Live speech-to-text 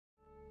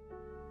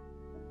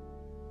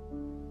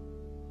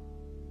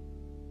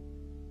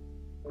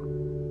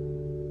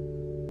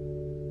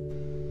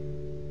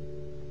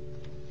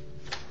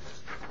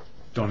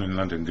Don in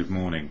London, good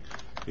morning.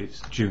 It's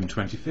June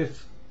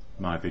 25th.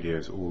 My video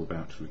is all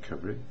about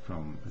recovery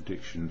from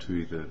addiction to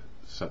either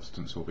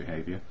substance or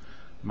behaviour.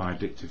 My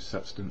addictive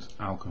substance,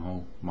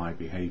 alcohol, my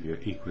behaviour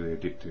equally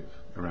addictive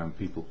around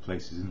people,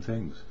 places and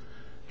things.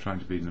 Trying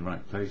to be in the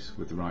right place,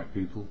 with the right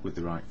people, with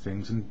the right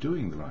things and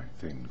doing the right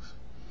things.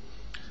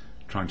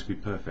 Trying to be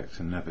perfect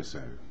and never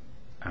so.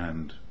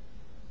 And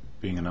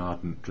being an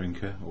ardent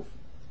drinker, or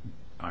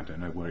I don't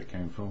know where it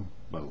came from,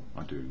 well,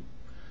 I do.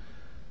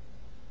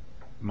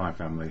 My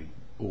family,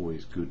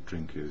 always good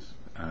drinkers,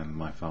 and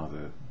my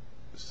father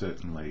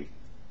certainly,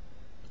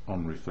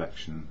 on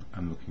reflection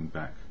and looking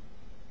back,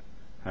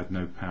 had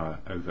no power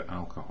over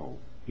alcohol.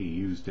 He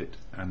used it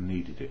and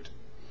needed it,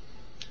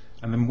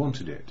 and then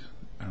wanted it,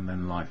 and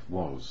then life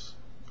was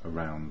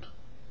around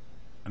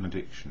an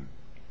addiction.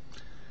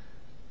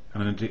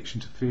 And an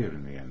addiction to fear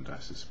in the end, I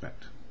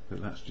suspect.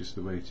 But that's just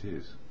the way it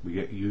is. We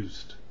get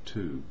used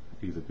to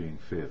either being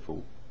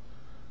fearful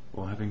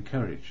or having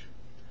courage.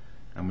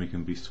 And we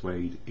can be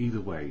swayed either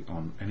way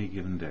on any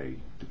given day,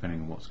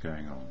 depending on what's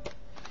going on.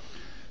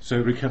 So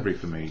recovery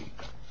for me,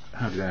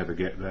 how did I ever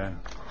get there?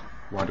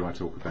 Why do I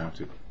talk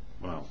about it?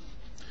 Well,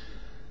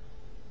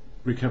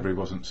 recovery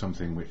wasn't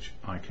something which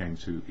I came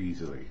to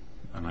easily,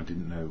 and I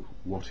didn't know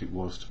what it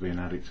was to be an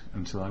addict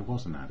until I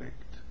was an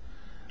addict.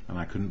 And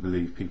I couldn't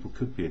believe people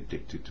could be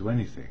addicted to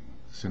anything,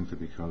 simply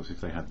because if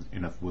they had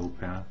enough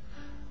willpower,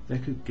 they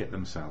could get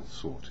themselves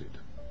sorted.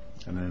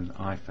 And then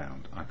I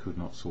found I could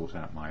not sort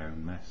out my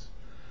own mess.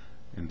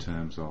 In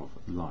terms of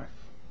life,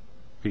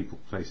 people,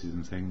 places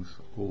and things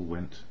all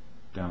went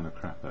down the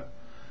crapper,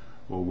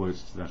 or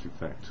words to that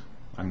effect.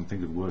 I can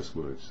think of worse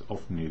words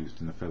often used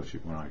in the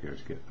fellowship where I go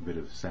to get a bit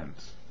of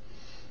sense.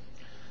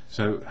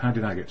 So how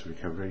did I get to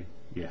recovery?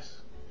 Yes,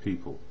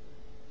 people,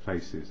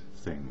 places,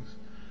 things,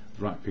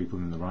 the right people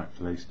in the right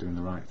place doing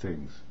the right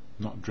things,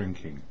 not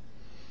drinking.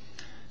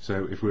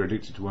 So if we're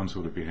addicted to one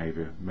sort of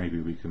behaviour, maybe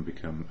we can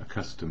become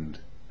accustomed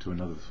to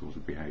another sort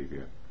of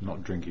behaviour,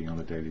 not drinking on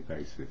a daily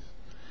basis.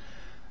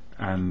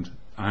 And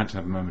I had to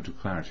have a moment of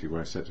clarity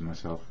where I said to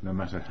myself, no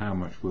matter how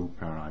much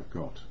willpower I've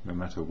got, no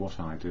matter what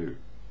I do,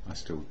 I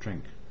still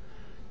drink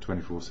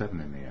 24/7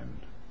 in the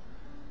end.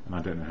 And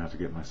I don't know how to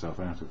get myself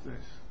out of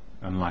this.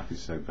 And life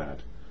is so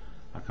bad,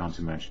 I can't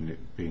imagine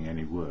it being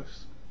any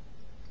worse.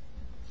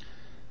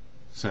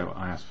 So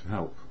I asked for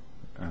help.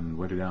 And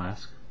where did I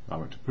ask? I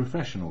went to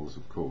professionals,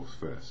 of course,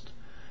 first,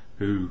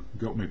 who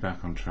got me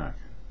back on track,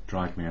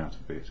 dragged me out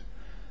a bit,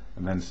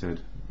 and then said,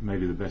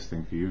 maybe the best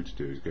thing for you to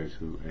do is go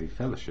to a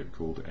fellowship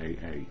called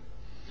AA,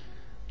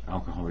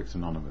 Alcoholics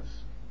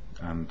Anonymous.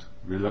 And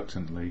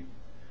reluctantly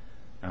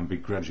and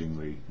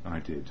begrudgingly I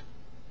did.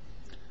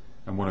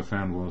 And what I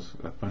found was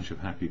a bunch of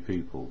happy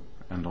people,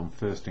 and on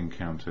first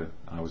encounter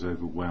I was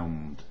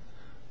overwhelmed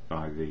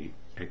by the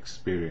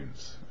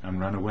experience and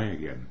ran away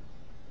again.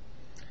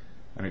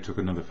 And it took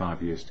another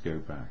 5 years to go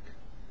back.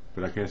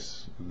 But I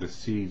guess the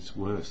seeds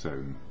were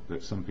sown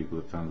that some people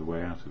had found a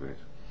way out of it.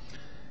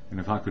 And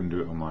if I couldn't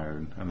do it on my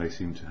own, and they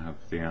seemed to have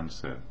the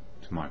answer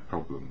to my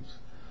problems,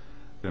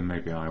 then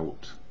maybe I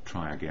ought to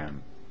try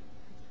again.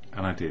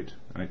 And I did,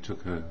 and it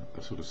took a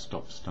sort of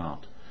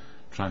stop-start,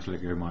 trying to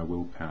let go of my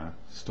willpower,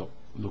 stop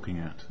looking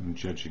at and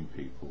judging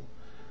people,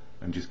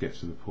 and just get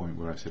to the point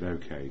where I said,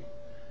 okay,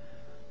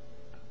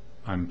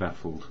 I'm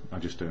baffled, I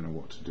just don't know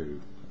what to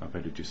do, I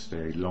better just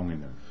stay long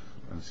enough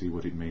and see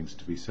what it means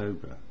to be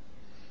sober.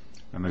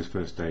 And those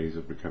first days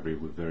of recovery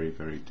were very,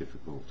 very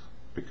difficult,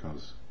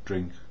 because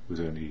drink was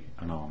only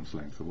an arm's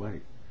length away,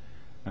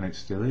 and it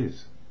still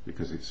is,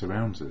 because it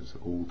surrounds us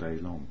all day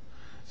long.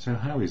 So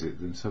how is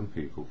it that some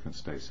people can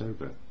stay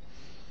sober?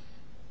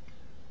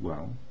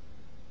 Well,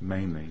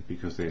 mainly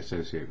because they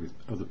associate with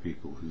other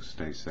people who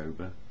stay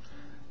sober,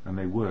 and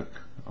they work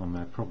on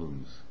their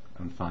problems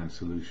and find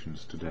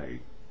solutions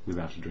today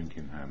without a drink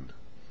in hand.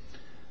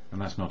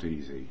 And that's not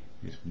easy.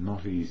 It's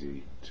not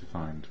easy to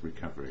find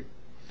recovery.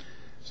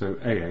 So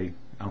AA,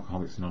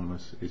 Alcoholics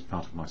Anonymous, is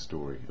part of my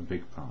story, a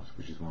big part,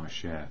 which is why I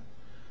share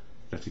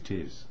that it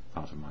is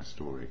part of my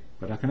story.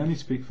 But I can only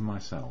speak for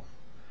myself,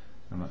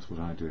 and that's what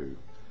I do.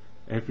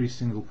 Every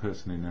single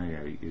person in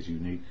AA is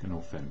unique and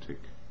authentic,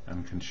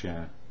 and can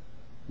share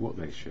what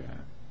they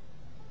share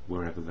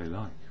wherever they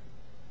like.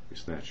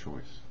 It's their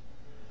choice.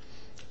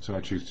 So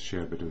I choose to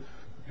share a bit of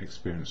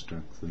experience,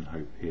 strength and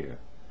hope here.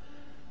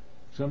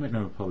 So I make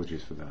no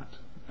apologies for that.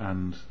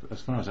 And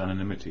as far as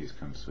anonymity is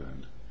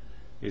concerned,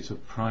 it's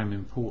of prime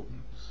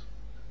importance.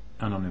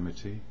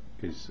 Anonymity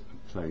is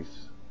a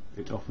place,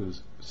 it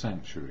offers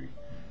sanctuary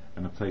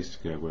and a place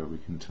to go where we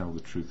can tell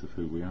the truth of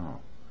who we are,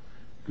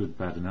 good,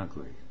 bad and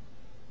ugly.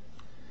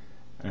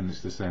 And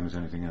it's the same as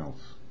anything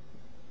else.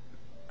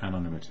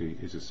 Anonymity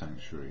is a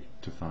sanctuary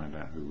to find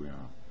out who we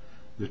are,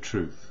 the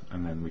truth,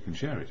 and then we can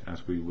share it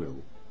as we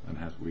will and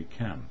as we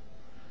can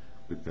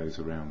with those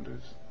around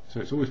us.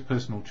 So it's always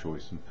personal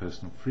choice and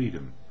personal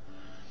freedom.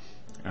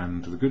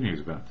 And the good news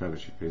about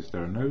fellowship is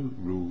there are no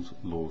rules,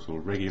 laws or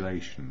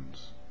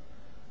regulations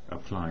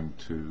applying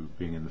to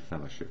being in the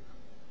fellowship.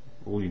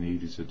 All you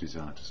need is a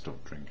desire to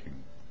stop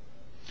drinking.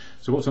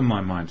 So what's on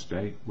my mind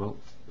today? Well,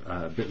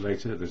 a bit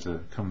later there's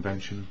a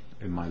convention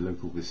in my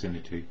local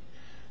vicinity,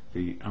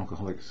 the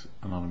Alcoholics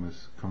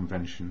Anonymous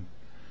Convention.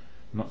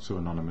 Not so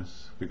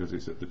anonymous because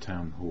it's at the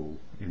town hall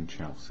in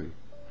Chelsea,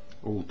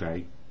 all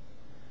day.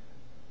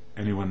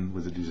 Anyone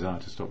with a desire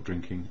to stop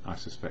drinking, I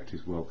suspect,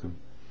 is welcome.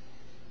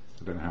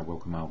 I don't know how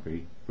welcome I'll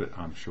be, but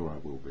I'm sure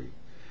I will be.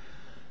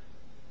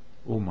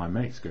 All my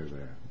mates go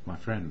there, my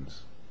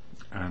friends,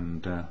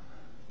 and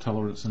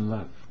tolerance and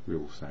love, we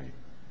all say.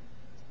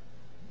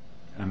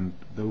 And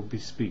there will be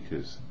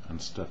speakers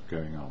and stuff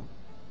going on.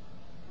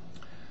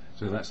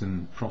 So that's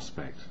in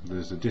prospect.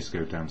 There's a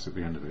disco dance at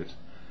the end of it.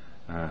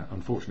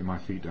 Unfortunately my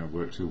feet don't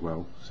work too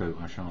well, so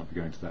I shan't be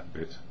going to that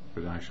bit,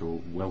 but I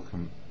shall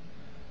welcome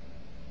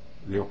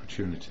the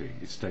opportunity.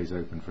 It stays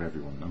open for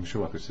everyone. I'm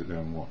sure I could sit there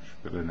and watch,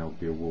 but then there'll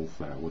be a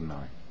wallflower, wouldn't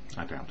I?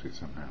 I doubt it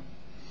somehow.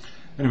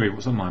 Anyway,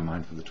 what's on my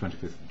mind for the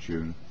 25th of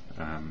June,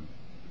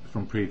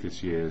 from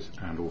previous years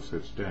and also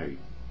today.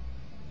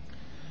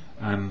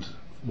 And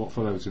what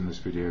follows in this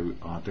video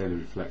are daily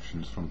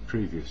reflections from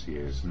previous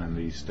years, and then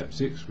the Step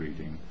 6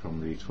 reading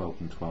from the 12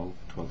 and 12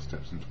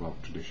 Steps and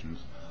 12 Traditions,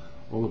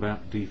 all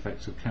about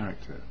defects of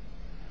character,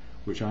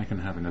 which I can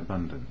have in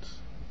abundance.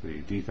 The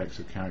defects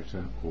of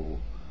character, or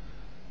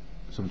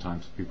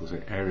sometimes people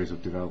say areas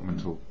of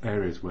development, or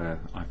areas where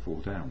I fall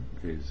down,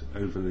 is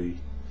overly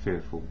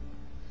fearful,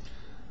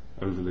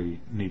 overly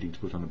needing to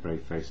put on a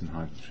brave face and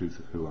hide the truth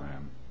of who I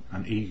am,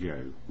 an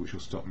ego which will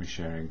stop me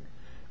sharing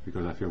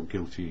because I feel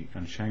guilty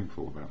and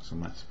shameful about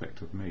some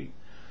aspect of me.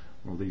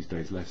 Well, these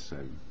days less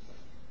so.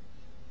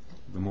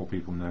 The more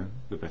people know,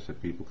 the better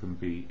people can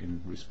be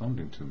in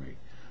responding to me,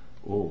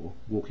 or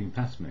walking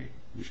past me,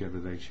 whichever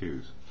they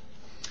choose.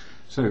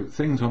 So,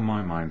 things on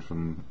my mind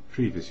from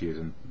previous years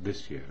and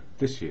this year.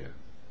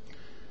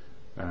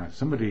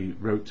 Somebody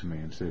wrote to me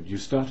and said, "You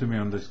started me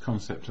on this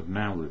concept of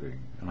now living,"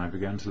 and I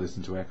began to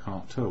listen to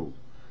Eckhart Tolle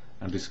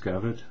and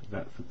discovered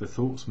that the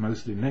thoughts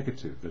mostly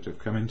negative that have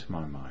come into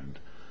my mind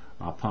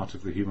are part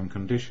of the human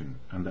condition,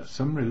 and that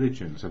some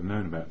religions have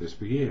known about this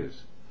for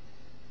years.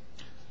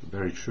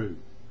 Very true.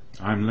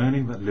 I am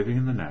learning that living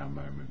in the now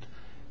moment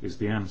is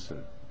the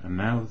answer, and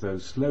now, though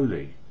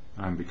slowly,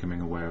 I am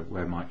becoming aware of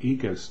where my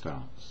ego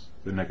starts,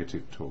 the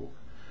negative talk,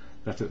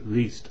 that at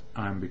least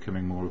I am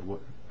becoming more aware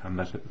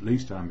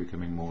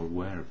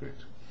of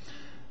it.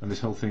 And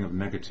this whole thing of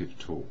negative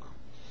talk,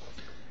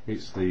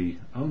 it's the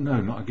 "oh no,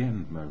 not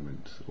again"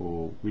 moment,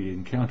 or we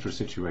encounter a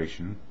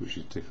situation which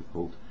is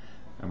difficult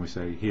and we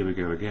say, "here we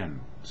go again."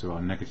 So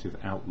our negative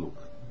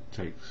outlook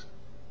takes,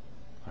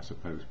 I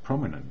suppose,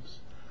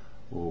 prominence,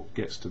 or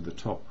gets to the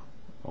top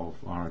of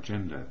our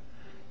agenda.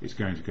 It's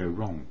going to go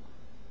wrong.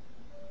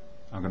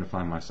 I'm going to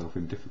find myself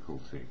in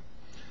difficulty.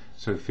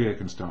 So fear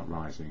can start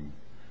rising,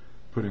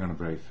 putting on a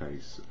brave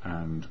face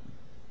and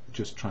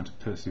just trying to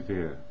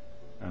persevere,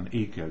 and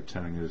ego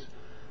telling us,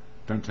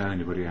 "don't tell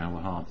anybody how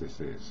hard this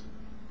is,"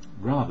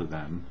 rather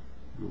than,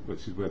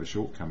 which is where the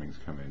shortcomings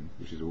come in,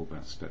 which is all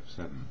about Step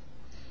 7.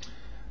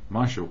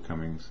 My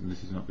shortcomings, and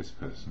this is not this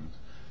person's,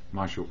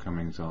 my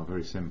shortcomings are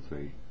very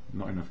simply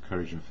not enough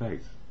courage and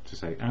faith to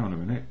say, "hang on a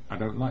minute, I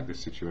don't like this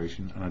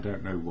situation and I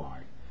don't know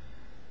why.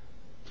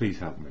 Please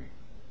help me."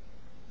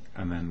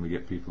 And then we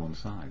get people on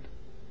side,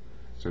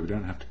 so we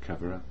don't have to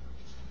cover up.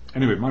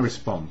 Anyway, my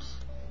response.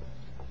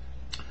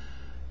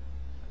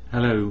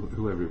 Hello,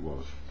 whoever it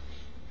was.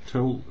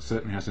 Toll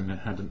certainly has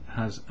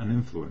an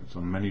influence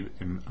on many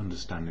in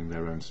understanding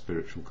their own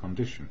spiritual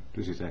condition.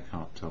 This is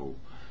Eckhart Tolle,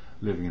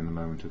 living in the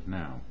moment of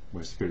now,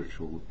 where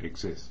spiritual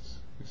exists.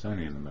 It's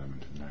only in the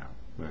moment of now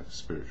where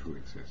spiritual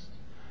exists.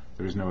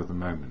 There is no other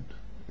moment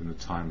in the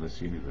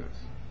timeless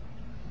universe.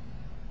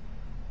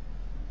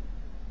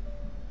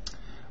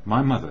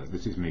 My mother,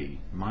 this is me,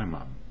 my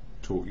mum,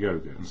 taught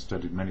yoga and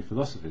studied many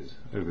philosophies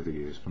over the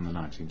years from the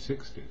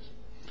 1960s.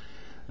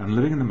 And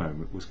living in the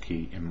moment was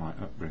key in my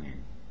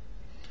upbringing.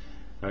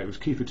 It was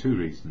key for two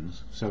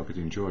reasons: so I could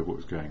enjoy what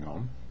was going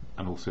on,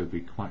 and also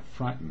be quite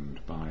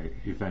frightened by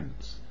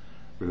events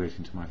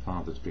relating to my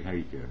father's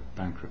behaviour,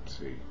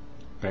 bankruptcy,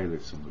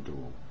 bailiffs on the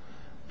door,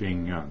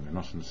 being young and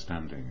not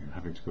understanding and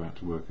having to go out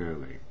to work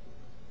early,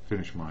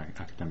 finish my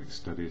academic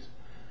studies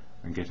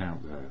and get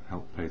out there,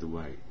 help pay the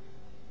way.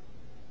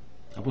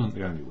 I wasn't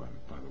the only one,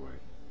 by the way,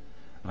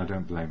 and I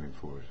don't blame him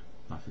for it.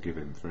 I forgive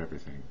him for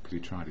everything, because he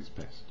tried his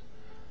best.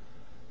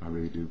 I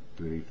really do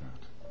believe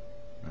that,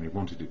 and he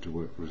wanted it to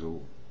work for us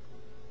all.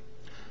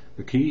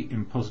 The key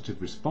in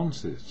positive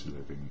responses to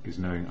living is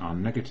knowing our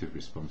negative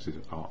responses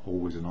are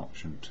always an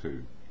option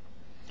too.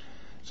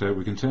 So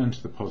we can turn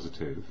to the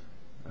positive,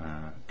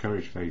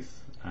 courage,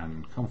 faith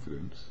and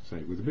confidence.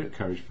 Say, with a bit of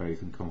courage,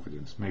 faith and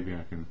confidence, maybe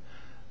I can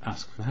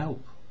ask for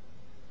help,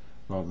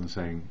 rather than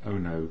saying, "oh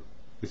no,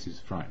 this is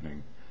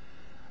frightening,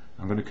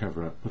 I'm going to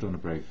cover up, put on a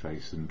brave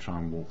face and try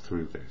and walk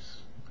through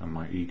this, and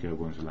my ego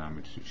won't allow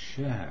me to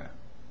share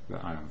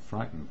that I am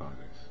frightened by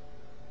this."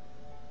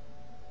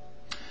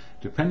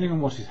 Depending on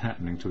what is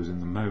happening to us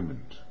in the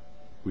moment,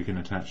 we can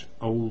attach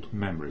old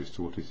memories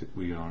to what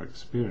we are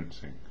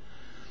experiencing.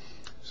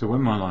 So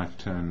when my life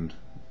turned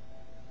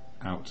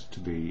out to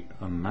be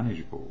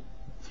unmanageable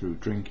through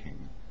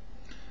drinking,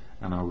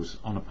 and I was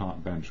on a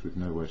park bench with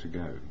nowhere to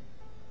go,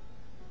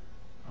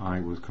 I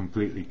was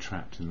completely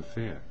trapped in the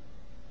fear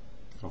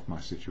of my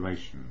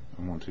situation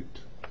and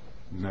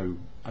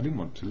I didn't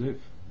want to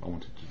live, I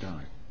wanted to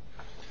die.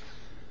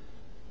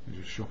 It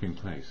was a shocking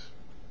place.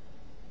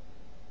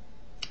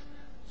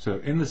 So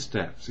in the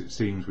steps, it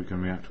seems we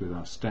can react with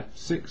our step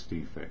 6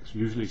 defects,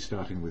 usually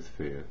starting with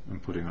fear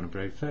and putting on a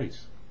brave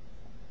face.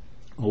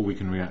 Or we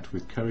can react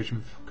with courage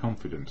and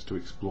confidence to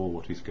explore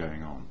what is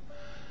going on.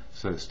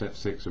 So step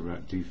 6 is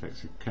about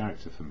defects of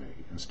character for me,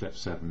 and step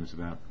 7 is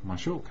about my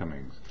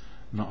shortcomings,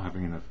 not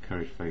having enough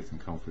courage, faith and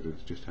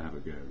confidence just to have a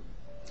go.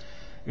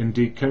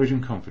 Indeed, courage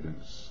and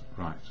confidence,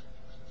 right,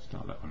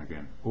 start that one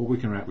again. Or we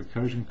can react with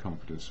courage and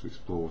confidence to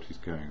explore what is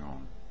going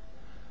on.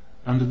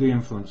 Under the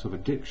influence of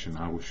addiction,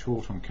 I was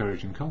short on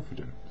courage and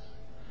confidence.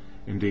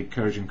 Indeed,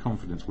 courage and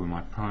confidence were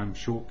my prime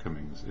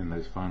shortcomings in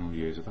those final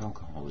years of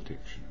alcohol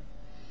addiction.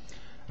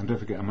 And don't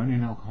forget, I'm only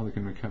an alcoholic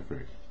in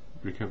recovery.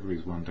 Recovery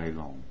is one day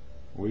long,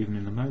 or even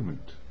in the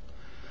moment.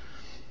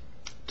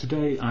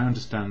 Today, I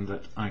understand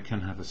that I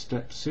can have a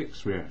step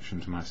 6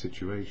 reaction to my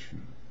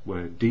situation,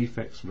 where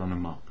defects run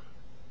amok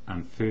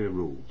and fear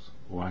rules,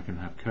 or I can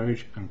have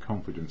courage and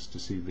confidence to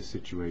see the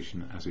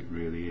situation as it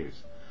really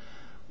is.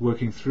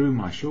 Working through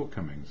my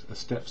shortcomings, a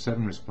step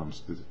 7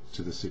 response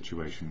to the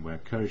situation where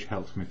courage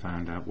helps me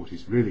find out what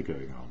is really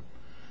going on,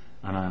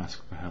 and I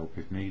ask for help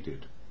if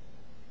needed.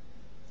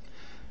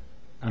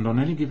 And on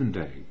any given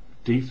day,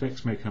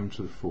 defects may come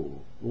to the fore,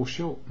 or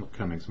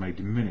shortcomings may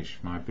diminish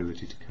my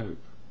ability to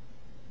cope.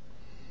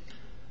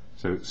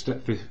 So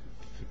step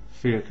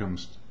fear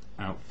comes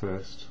out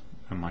first,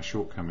 and my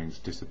shortcomings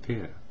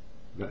disappear.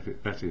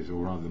 That is,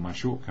 or rather, my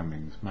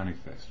shortcomings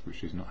manifest,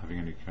 which is not having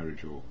any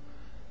courage or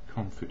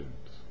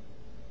confidence.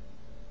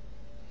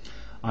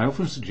 I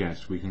often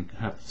suggest we can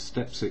have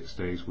step 6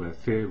 days where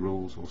fear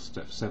rules, or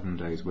step 7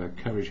 days where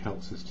courage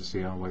helps us to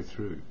see our way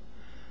through.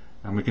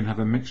 And we can have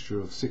a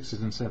mixture of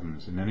 6s and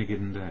 7s in any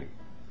given day,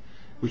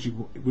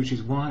 which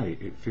is why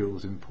it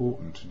feels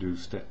important to do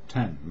step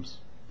 10s,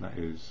 that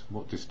is,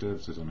 what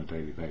disturbs us on a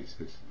daily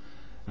basis,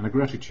 and a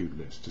gratitude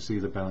list to see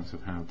the balance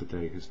of how the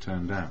day has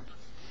turned out.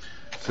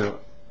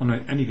 So on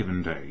any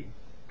given day,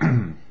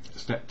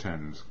 step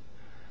 10s,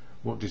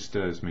 what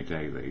disturbs me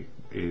daily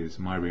is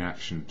my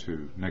reaction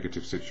to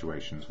negative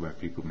situations where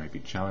people maybe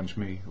challenge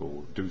me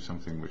or do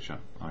something which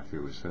I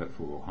feel is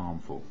hurtful or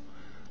harmful,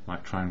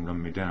 like try and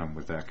run me down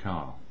with their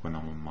car when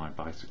I'm on my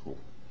bicycle.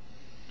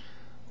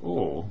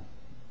 Or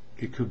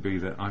it could be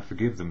that I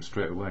forgive them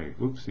straight away.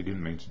 Oops, he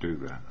didn't mean to do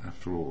that.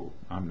 After all,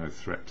 I'm no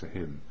threat to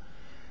him.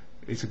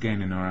 It's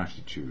again in our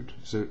attitude.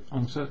 So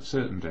on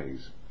certain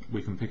days,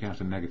 we can pick out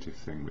a negative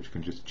thing which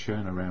can just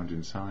churn around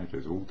inside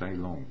us all day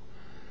long.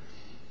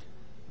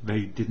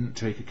 They didn't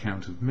take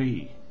account of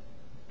me.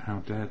 How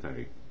dare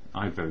they?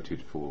 I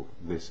voted for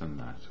this and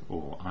that,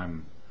 or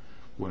I'm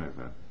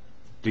whatever.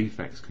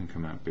 Defects can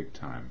come out big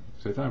time.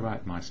 So if I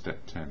write my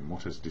step 10,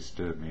 what has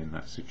disturbed me in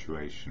that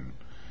situation,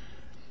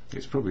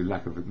 it's probably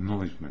lack of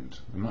acknowledgement.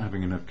 I'm not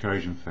having enough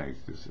courage and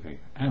faith to say,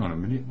 hang on a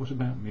minute, what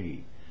about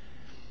me?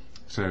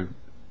 So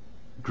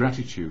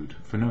gratitude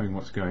for knowing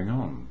what's going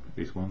on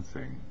is one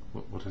thing.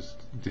 What has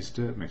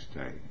disturbed me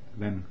today?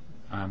 Then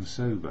I'm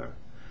sober.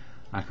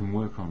 I can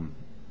work on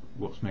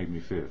what's made me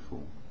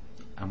fearful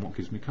and what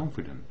gives me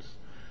confidence.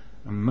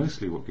 And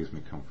mostly what gives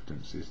me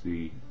confidence is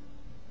the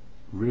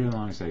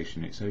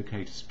realization it's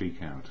okay to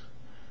speak out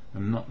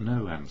and not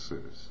know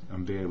answers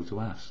and be able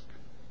to ask.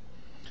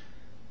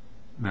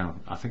 Now,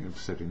 I think I've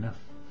said enough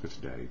for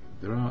today.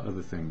 There are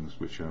other things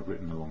which are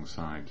written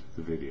alongside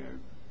the video,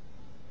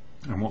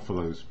 and what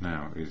follows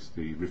now is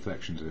the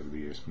reflections over the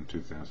years from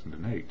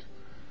 2008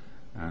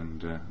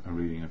 and a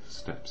reading of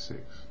step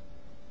 6.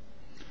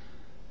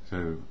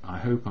 So I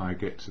hope I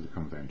get to the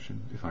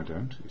convention. If I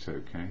don't, it's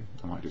okay.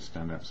 I might just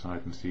stand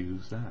outside and see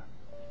who's there.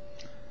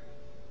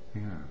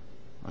 Yeah,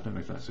 I don't know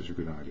if that's such a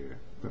good idea,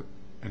 but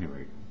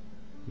anyway,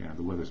 yeah,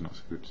 the weather's not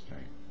so good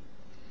today.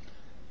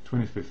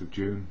 25th of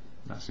June,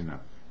 that's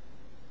enough.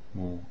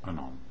 More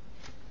anon.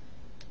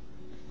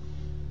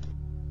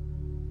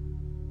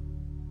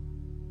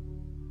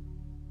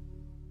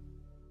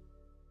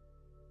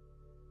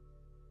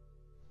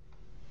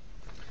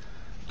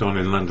 Don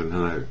in London,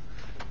 hello.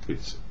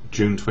 It's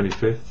June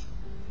 25th.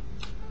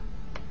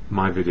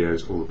 My video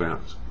is all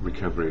about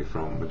recovery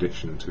from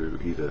addiction to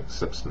either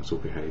substance or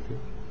behaviour.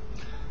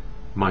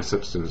 My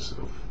substance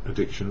of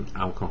addiction,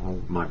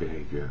 alcohol, my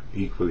behaviour,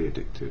 equally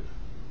addictive.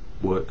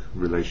 Work,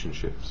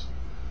 relationships,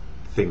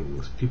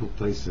 things, people,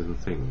 places and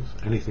things,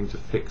 anything to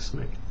fix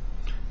me,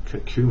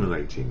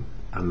 accumulating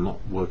and not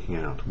working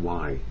out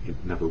why it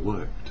never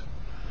worked.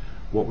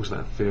 What was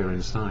that fear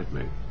inside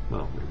me?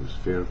 Well, it was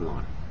fear of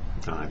life.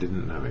 I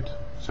didn't know it,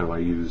 so I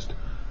used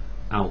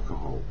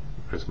alcohol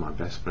as my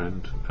best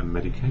friend and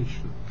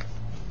medication.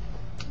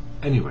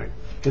 Anyway,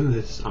 in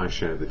this I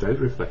share the daily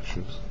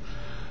reflections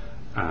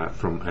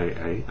from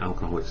AA,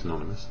 Alcoholics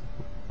Anonymous.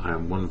 I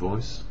am one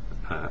voice.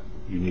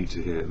 You need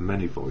to hear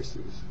many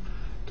voices.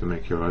 to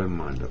make your own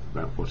mind up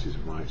about what is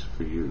right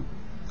for you.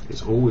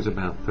 It's always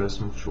about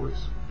personal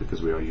choice,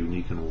 because we are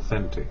unique and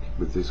authentic,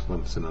 with this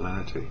one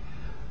similarity: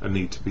 a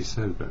need to be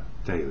sober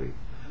daily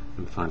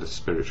and find a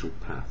spiritual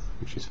path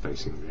which is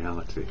facing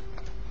reality.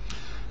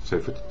 So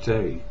for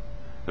today,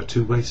 a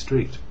two-way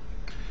street.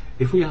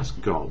 If we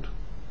ask, God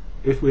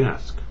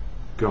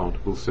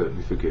will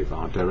certainly forgive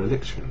our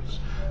derelictions,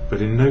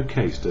 but in no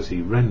case does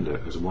he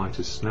render as white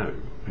as snow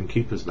and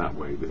keep us that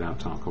way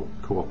without our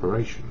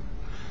cooperation.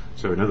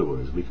 So in other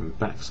words, we can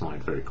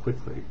backslide very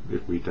quickly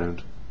if we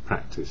don't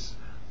practice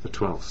the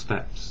 12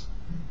 steps,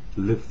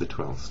 live the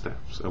 12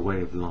 steps, a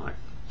way of life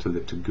to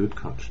live to good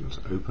conscience,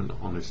 open,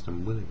 honest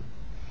and willing.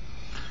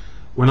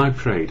 When I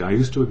prayed, I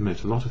used to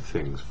admit a lot of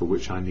things for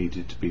which I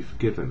needed to be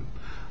forgiven.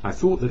 I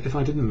thought that if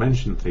I didn't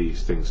mention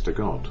these things to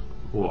God,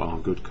 or our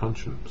good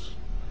conscience,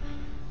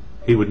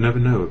 he would never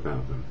know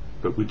about them.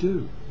 But we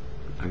do,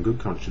 and good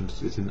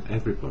conscience is in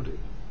everybody.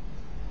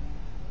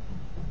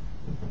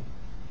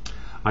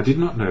 I did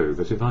not know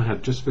that if I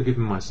had just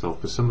forgiven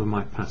myself for some of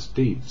my past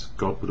deeds,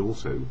 God would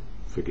also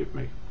forgive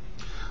me.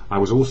 I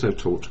was also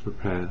taught to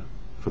prepare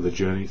for the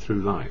journey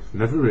through life,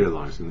 never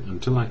realizing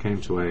until I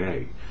came to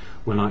AA,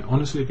 when I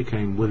honestly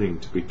became willing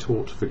to be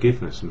taught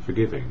forgiveness and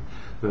forgiving,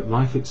 that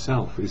life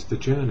itself is the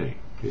journey,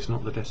 it's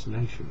not the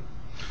destination.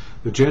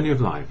 The journey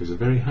of life is a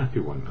very happy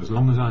one, as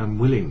long as I am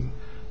willing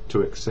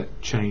to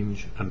accept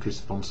change and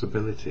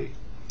responsibility.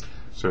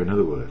 So in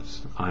other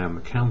words, I am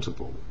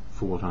accountable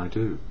for what I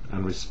do,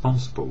 and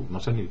responsible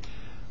not only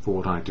for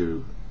what I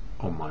do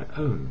on my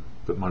own,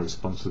 but my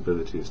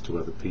responsibilities to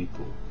other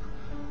people,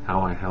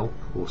 how I help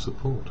or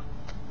support.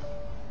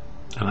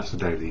 And that's a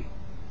daily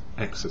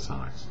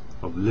exercise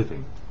of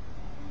living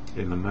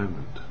in the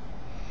moment.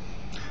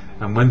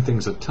 And when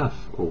things are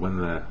tough, or when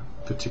they're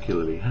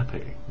particularly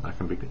happy, I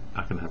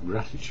can have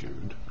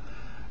gratitude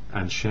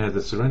and share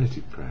the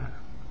serenity prayer,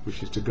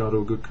 which is to God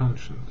or good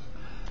conscience.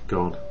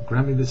 God,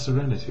 grant me the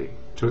serenity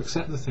to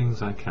accept the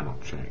things I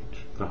cannot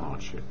change, the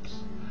hardships.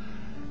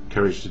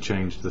 Courage to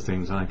change the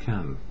things I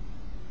can,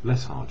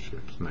 less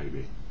hardships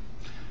maybe.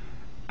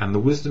 And the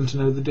wisdom to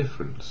know the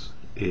difference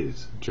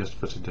is, just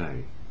for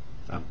today,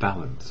 a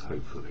balance,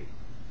 hopefully.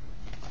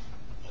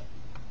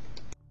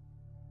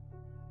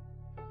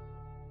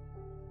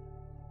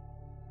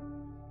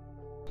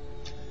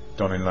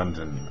 Don in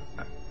London.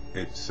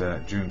 It's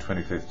June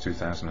 25th,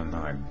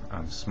 2009.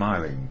 I'm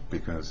smiling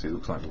because it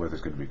looks like the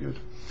weather's going to be good.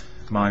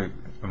 My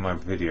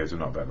videos are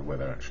not about the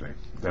weather, actually.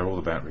 They're all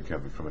about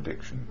recovery from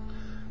addiction.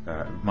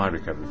 My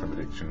recovery from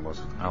addiction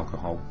was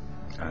alcohol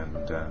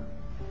and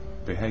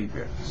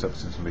behaviour.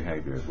 Substance and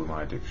behaviour were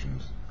my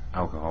addictions.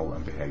 Alcohol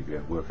and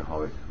behaviour,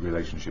 workaholic,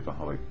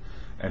 relationshipaholic,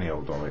 any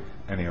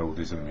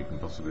oldism you can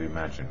possibly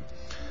imagine.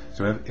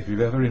 So if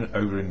you've ever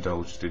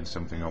overindulged in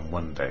something on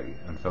one day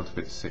and felt a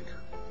bit sick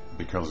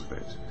because of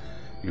it,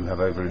 you have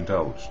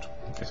overindulged.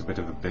 It's a bit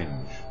of a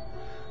binge.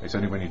 It's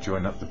only when you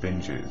join up the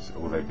binges,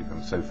 or they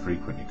become so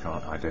frequent you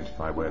can't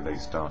identify where they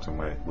start and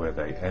where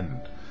they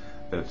end,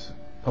 that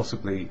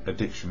possibly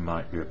addiction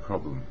might be a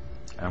problem.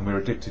 And we're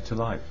addicted to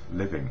life,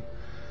 living.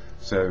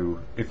 So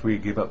if we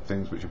give up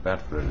things which are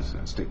bad for us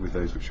and stick with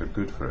those which are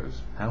good for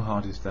us, how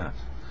hard is that?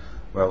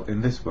 Well,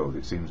 in this world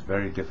it seems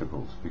very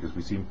difficult, because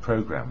we seem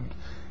programmed,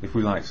 if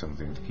we like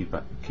something,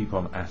 to keep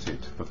on at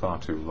it for far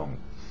too long.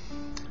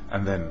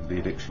 And then the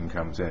addiction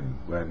comes in,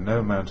 where no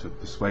amount of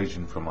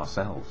persuasion from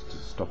ourselves to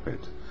stop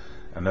it,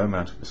 and no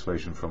amount of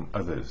persuasion from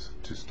others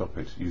to stop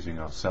it, using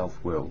our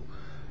self-will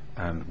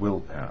and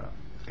willpower,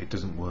 it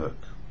doesn't work.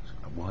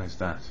 Why is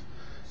that?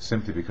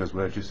 Simply because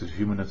we're just as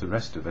human as the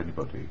rest of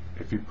anybody.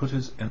 If you put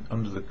us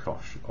under the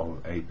cosh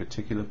of a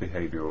particular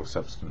behaviour or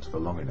substance for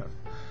long enough,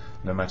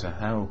 no matter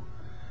how,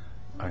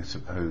 I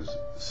suppose,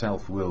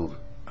 self-willed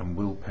and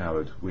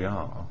will-powered we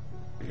are,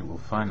 it will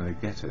finally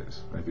get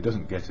us. And if it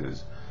doesn't get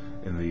us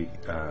in the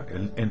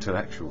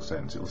intellectual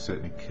sense, it will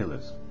certainly kill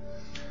us.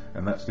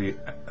 And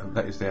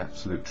that is the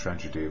absolute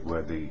tragedy of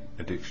where the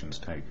addictions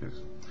take us.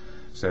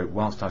 So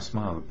whilst I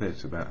smile a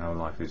bit about how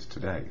life is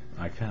today,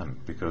 I can,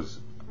 because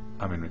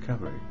I'm in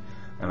recovery,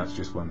 and that's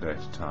just one day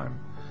at a time.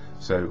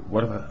 So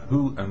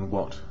who and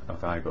what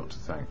have I got to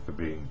thank for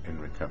being in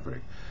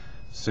recovery?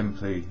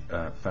 Simply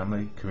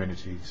family,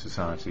 community,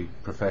 society,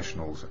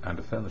 professionals, and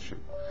a fellowship.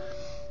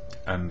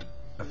 And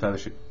a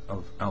fellowship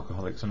of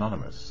Alcoholics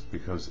Anonymous,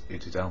 because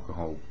it is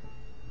alcohol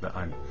that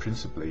I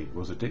principally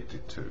was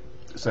addicted to.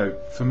 So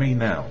for me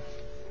now,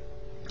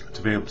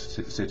 to be able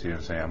to sit here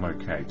and say I'm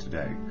okay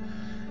today,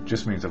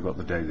 just means I've got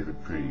the daily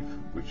reprieve,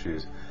 which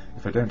is,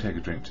 if I don't take a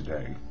drink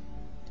today,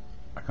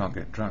 I can't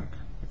get drunk.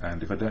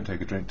 And if I don't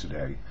take a drink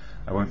today,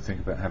 I won't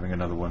think about having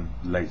another one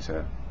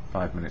later,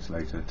 5 minutes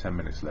later, 10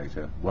 minutes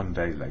later, 1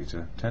 day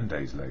later, 10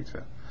 days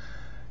later,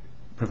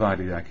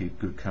 provided I keep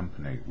good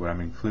company, where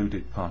I'm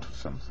included part of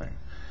something,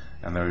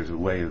 and there is a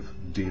way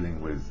of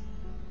dealing with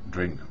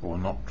drink or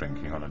not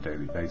drinking on a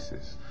daily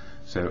basis.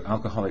 So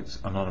Alcoholics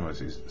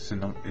Anonymous is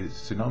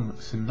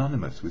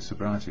synonymous with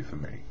sobriety for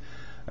me.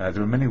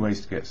 There are many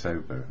ways to get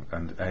sober,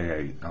 and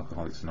AA,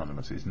 Alcoholics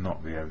Anonymous, is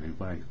not the only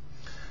way.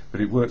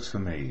 but it works for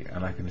me,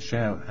 and I can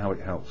share how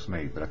it helps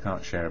me, but I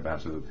can't share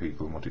about other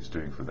people and what it's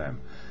doing for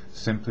them,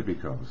 simply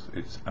because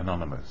it's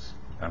anonymous,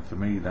 and for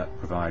me that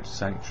provides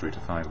sanctuary to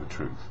find the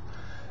truth.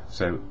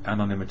 So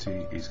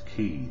anonymity is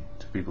key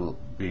to people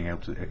being able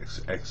to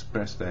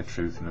express their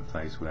truth in a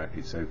place where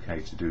it's okay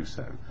to do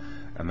so,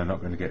 and they're not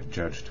going to get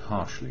judged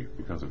harshly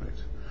because of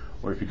it.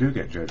 Or if you do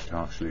get judged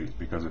harshly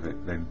because of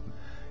it, then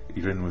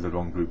you're in with the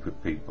wrong group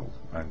of people,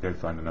 and go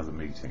find another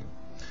meeting.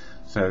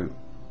 So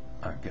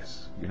I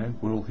guess, you know,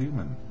 we're all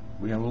human.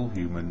 We are all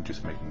human,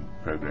 just making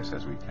progress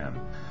as we can.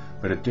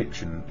 But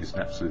addiction is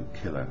an absolute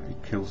killer.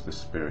 It kills the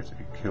spirit,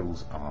 it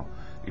kills our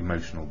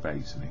emotional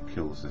base, and it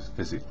kills us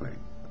physically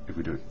if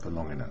we do it for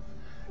long enough.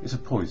 It's a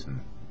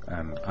poison,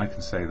 and I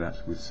can say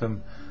that with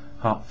some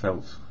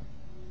heartfelt,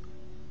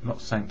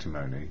 not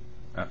sanctimony,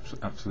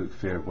 absolute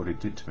fear of what it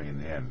did to me in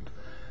the end.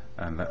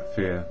 And that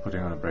fear,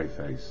 putting on a brave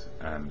face,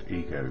 and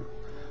ego,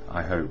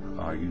 I hope,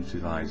 are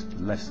utilised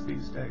less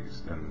these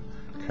days than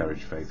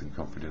courage, faith and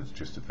confidence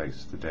just to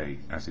face the day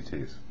as it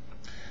is.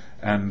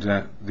 And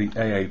the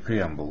AA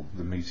preamble,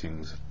 the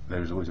meetings,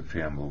 there is always a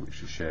preamble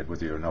which is shared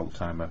whether you're an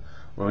old-timer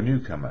or a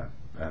newcomer,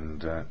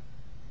 and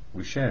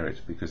we share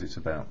it because it's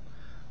about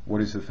what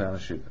is the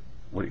fellowship,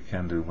 what it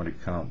can do and what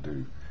it can't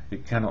do.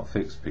 It cannot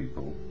fix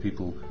people.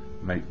 People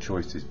make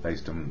choices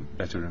based on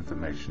better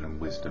information and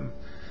wisdom.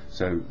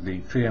 So the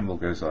preamble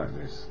goes like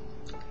this.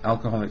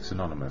 Alcoholics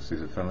Anonymous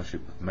is a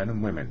fellowship of men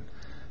and women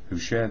who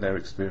share their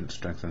experience,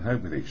 strength and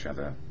hope with each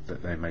other,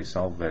 that they may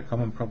solve their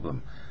common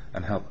problem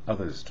and help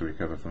others to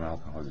recover from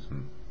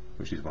alcoholism,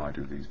 which is why I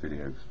do these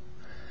videos.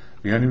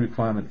 The only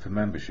requirement for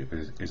membership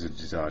is a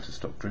desire to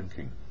stop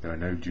drinking. There are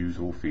no dues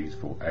or fees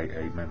for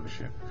AA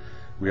membership.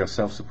 We are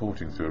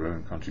self-supporting through our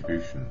own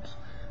contributions.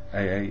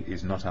 AA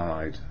is not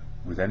allied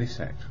with any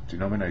sect,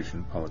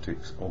 denomination,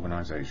 politics,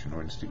 organisation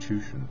or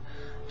institution,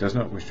 does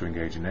not wish to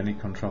engage in any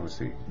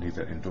controversy,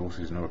 neither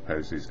endorses nor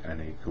opposes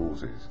any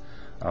causes.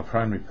 Our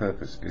primary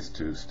purpose is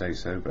to stay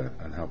sober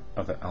and help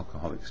other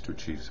alcoholics to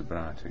achieve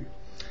sobriety.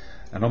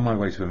 And on my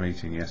way to a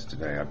meeting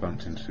yesterday, I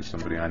bumped into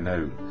somebody I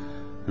know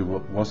who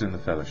was in the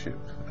fellowship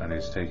and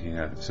is taking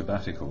a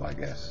sabbatical, I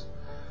guess,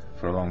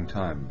 for a long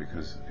time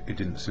because it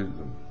didn't suit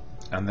them.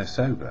 And they're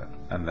sober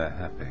and they're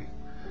happy.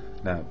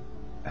 Now,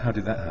 how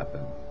did that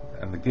happen?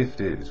 And the gift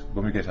is,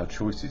 when we get our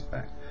choices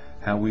back,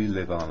 how we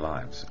live our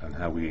lives and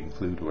how we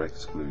include or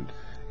exclude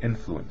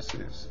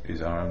influences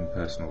is our own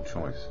personal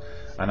choice.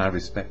 And I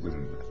respect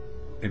them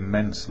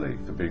immensely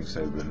for being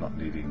sober and not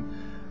needing,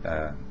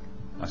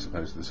 I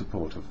suppose, the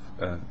support of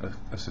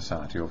a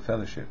society or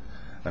fellowship.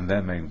 And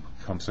their main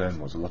concern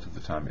was, a lot of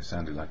the time it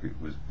sounded like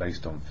it was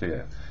based on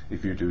fear.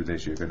 If you do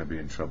this, you're going to be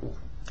in trouble.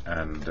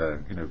 And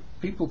you know,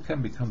 people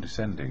can be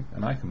condescending,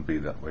 and I can be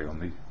that way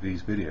on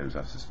these videos,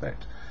 I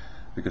suspect.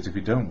 Because if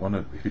you don't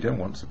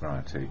want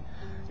sobriety,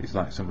 it's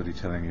like somebody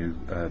telling you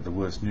the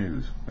worst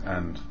news,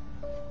 and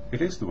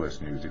it is the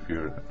worst news. If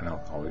you're an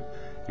alcoholic,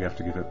 you have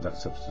to give up that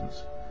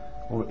substance.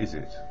 Or is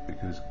it?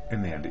 Because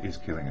in the end it is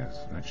killing us,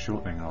 and it's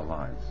shortening our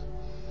lives.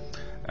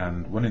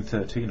 And 1 in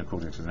 13,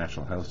 according to the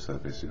National Health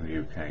Service in the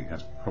UK,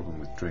 has a problem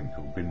with drink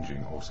or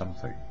binging or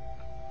something.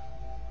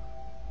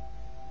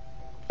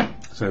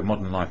 So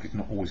modern life is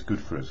not always good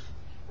for us.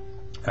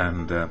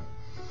 And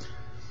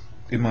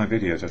in my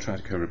videos I try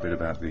to cover a bit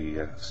about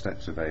the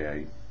steps of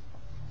AA,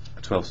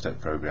 a 12-step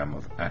program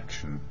of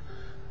action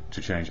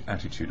to change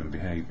attitude and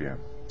behaviour.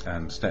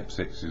 And step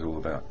 6 is all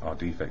about our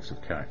defects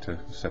of character,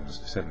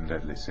 seven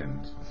deadly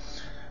sins.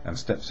 And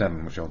step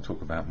 7, which I'll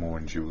talk about more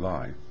in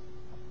July,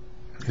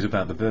 is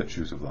about the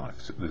virtues of life.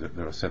 So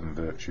there are 7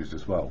 virtues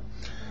as well.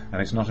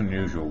 And it's not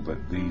unusual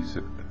that these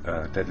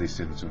deadly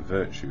sins and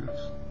virtues,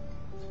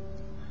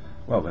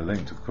 well, they're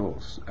linked, of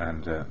course,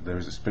 and there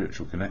is a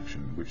spiritual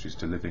connection, which is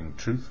to living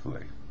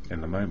truthfully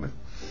in the moment.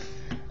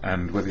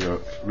 And whether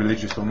you're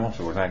religious or not,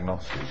 or an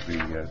agnostic,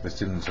 the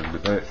sins and the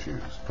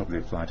virtues probably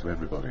apply to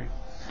everybody.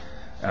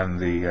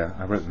 And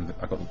I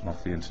got them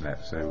off the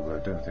internet,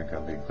 so don't think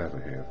I'm being clever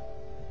here.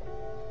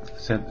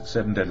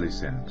 7 deadly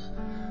sins.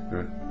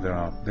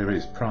 There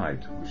is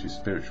pride, which is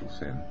spiritual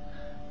sin;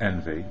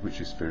 envy, which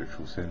is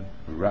spiritual sin;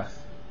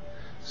 wrath,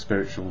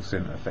 spiritual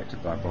sin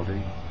affected by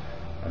body;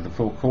 and the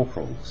 4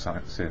 corporal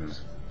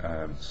sins: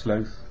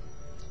 sloth,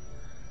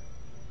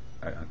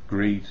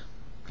 greed,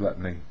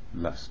 gluttony,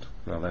 lust.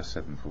 Well, there's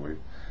 7 for you.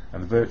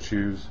 And the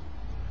virtues: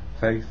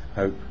 faith,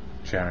 hope,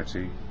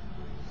 charity,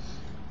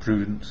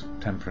 prudence,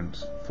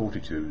 temperance,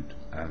 fortitude,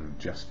 and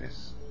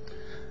justice.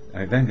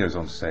 And it then goes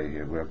on to say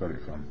here, where I've got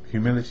it from: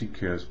 humility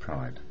cures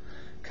pride,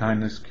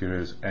 kindness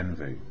cures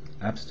envy,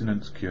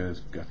 abstinence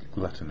cures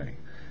gluttony,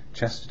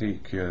 chastity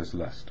cures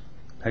lust,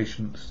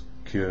 patience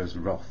cures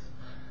wrath,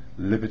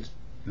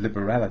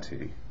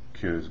 liberality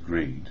cures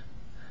greed,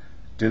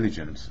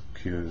 diligence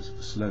cures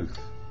sloth.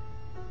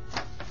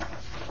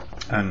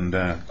 And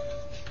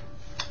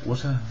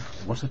what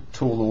a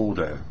tall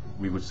order,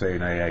 we would say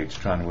in AA, to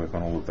try and work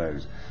on all of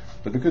those.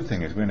 But the good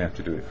thing is we only have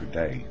to do it for a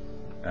day,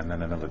 and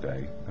then another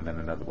day, and then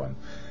another one.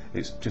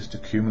 It's just a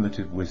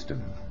cumulative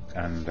wisdom.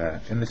 And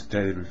in this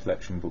daily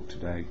reflection book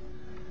today,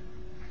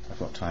 I've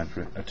got time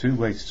for it. A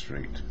two-way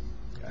street.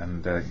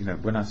 And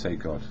when I say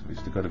God,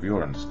 it's the God of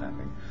your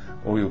understanding,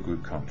 or your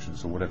good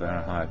conscience, or whatever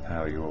higher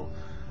power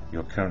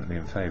you're currently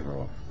in favour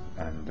of.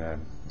 And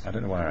I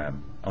don't know where I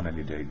am on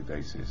any daily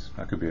basis.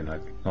 I could be an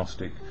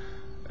agnostic,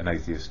 an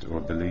atheist, or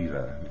a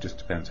believer. It just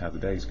depends how the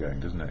day's going,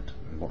 doesn't it,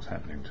 and what's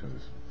happening to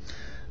us.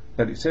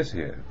 But it says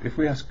here, if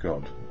we ask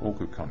God, or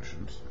good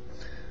conscience,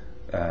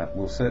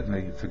 will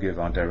certainly forgive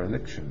our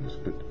derelictions,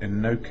 but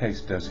in no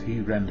case does he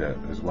render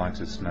as white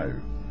as snow,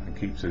 and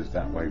keeps us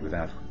that way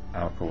without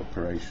our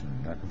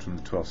cooperation. That comes from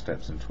the 12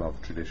 steps and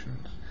 12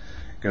 traditions.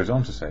 It goes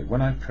on to say,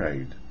 when I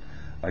prayed,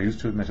 I used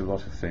to admit a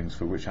lot of things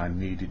for which I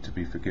needed to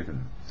be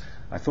forgiven.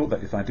 I thought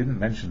that if I didn't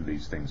mention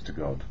these things to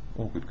God,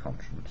 or good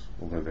conscience,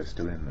 although they're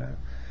still in there,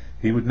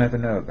 he would never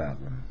know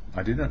about them.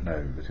 I did not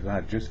know that if I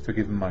had just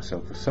forgiven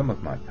myself for some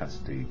of my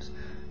past deeds,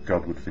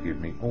 God would forgive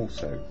me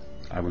also.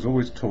 I was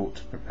always taught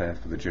to prepare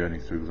for the journey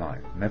through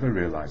life, never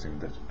realizing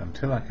that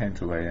until I came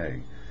to AA,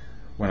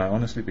 when I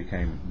honestly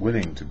became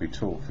willing to be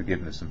taught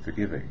forgiveness and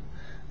forgiving,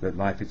 that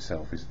life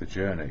itself is the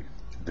journey.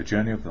 The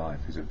journey of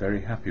life is a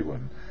very happy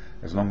one,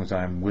 as long as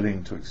I am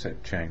willing to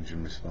accept change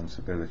and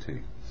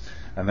responsibility.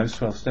 And those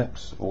 12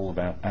 steps are all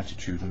about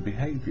attitude and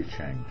behaviour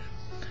change.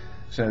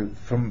 So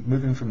from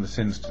moving from the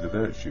sins to the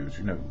virtues,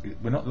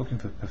 we're not looking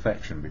for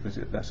perfection, because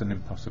that's an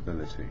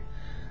impossibility.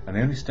 And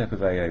the only step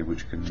of AA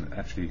which can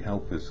actually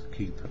help us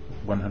keep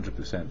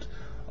 100%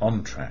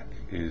 on track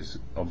is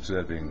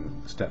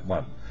observing step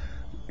 1.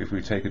 If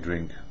we take a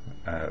drink,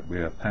 we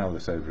are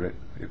powerless over it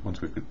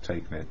once we've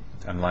taken it,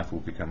 and life will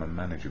become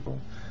unmanageable.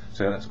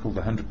 So that's called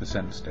the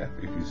 100% step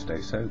if you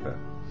stay sober.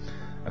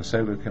 And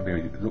sober can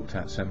be looked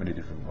at so many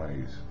different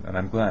ways, and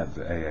I'm glad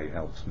that AA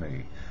helps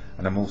me,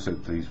 and I'm also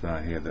pleased when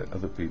I hear that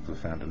other people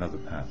have found another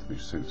path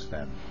which suits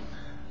them.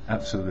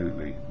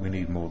 Absolutely, we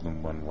need more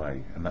than one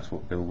way, and that's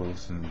what Bill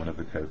Wilson, one of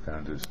the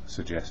co-founders,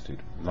 suggested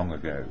long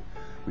ago.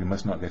 We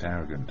must not get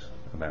arrogant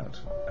about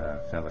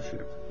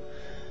fellowship.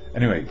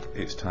 Anyway,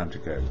 it's time to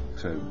go.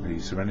 So the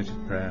serenity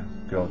prayer: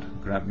 God,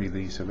 grant me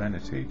the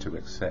serenity to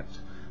accept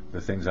the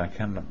things I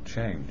cannot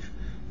change,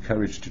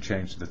 courage to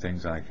change the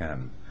things I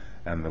can,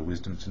 and the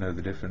wisdom to know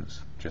the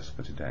difference just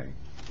for today.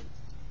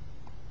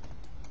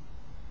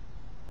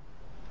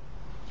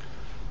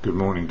 Good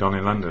morning, Don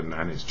in London,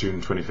 and it's June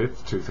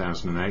 25th,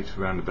 2008,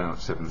 around about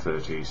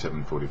 7:30,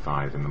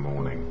 7:45 in the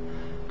morning.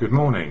 Good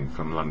morning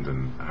from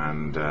London,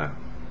 and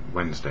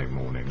Wednesday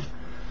morning.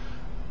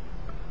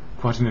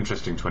 Quite an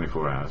interesting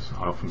 24 hours.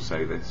 I often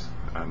say this,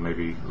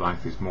 maybe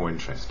life is more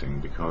interesting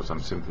because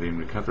I'm simply in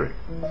recovery.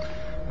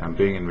 And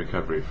being in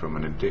recovery from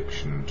an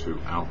addiction to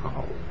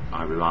alcohol,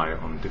 I rely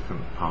on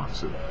different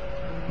parts of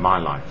my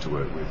life to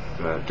work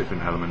with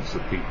different elements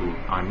of people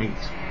I meet.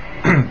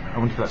 I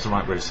wonder if that's the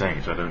right way of saying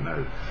it, I don't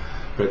know.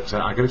 But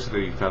I go to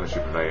the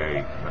fellowship of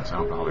AA, that's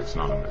Alcoholics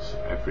Anonymous,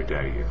 every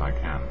day if I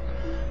can,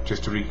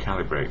 just to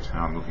recalibrate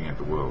how I'm looking at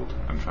the world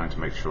and trying to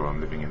make sure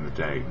I'm living in the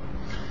day.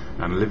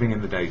 And living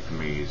in the day for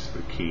me is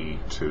the key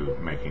to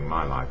making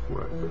my life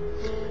work.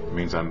 It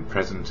means I'm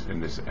present in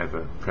this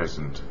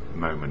ever-present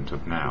moment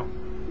of now.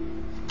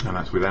 And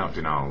that's without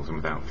denials and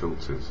without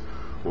filters,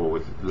 or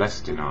with less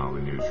denial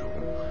than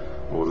usual,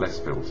 or less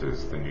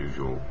filters than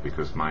usual,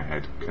 because my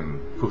head can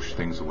push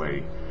things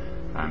away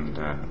and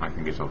I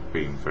can get off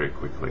beam very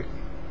quickly.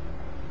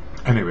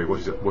 Anyway,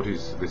 what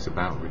is this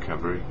about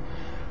recovery?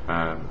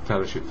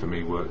 Fellowship for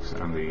me works,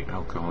 and the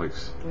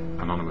Alcoholics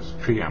Anonymous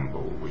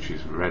preamble, which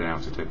is read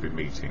out at every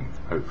meeting,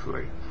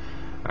 hopefully,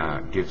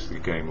 gives the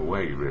game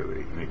away,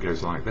 really. And it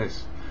goes like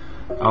this: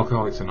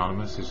 Alcoholics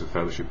Anonymous is a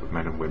fellowship of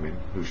men and women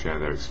who share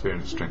their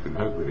experience, strength and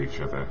hope with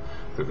each other,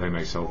 that they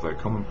may solve their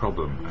common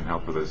problem and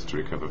help others to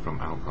recover from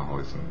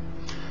alcoholism.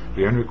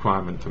 The only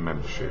requirement for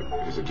membership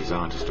is a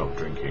desire to stop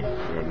drinking.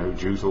 There are no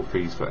dues or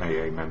fees for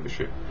AA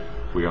membership.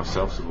 We are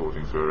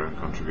self-supporting through our own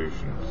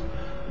contributions.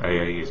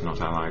 AA is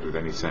not allied with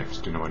any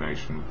sect,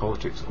 denomination,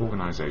 politics,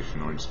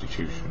 organisation or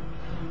institution.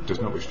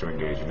 Does not wish to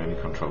engage in any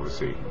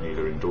controversy,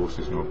 neither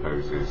endorses nor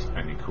opposes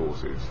any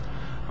causes.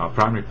 Our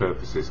primary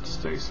purpose is to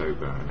stay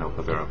sober and help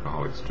other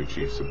alcoholics to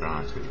achieve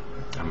sobriety.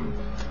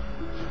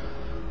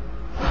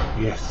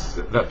 Yes,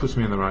 that puts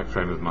me in the right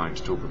frame of mind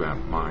to talk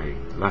about my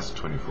last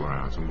 24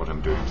 hours and what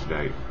I'm doing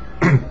today.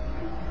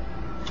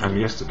 And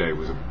yesterday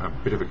was a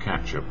bit of a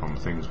catch-up on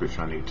things which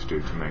I need to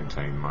do to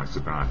maintain my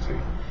sobriety,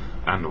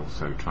 and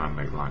also try and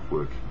make life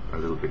work a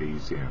little bit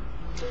easier.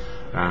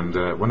 And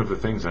one of the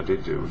things I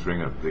did do was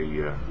ring up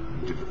the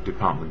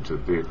Department of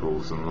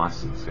Vehicles and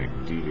Licensing,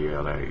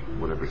 DVLA,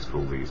 whatever it's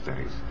called these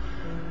days,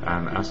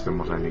 and ask them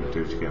what I need to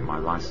do to get my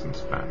licence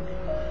back.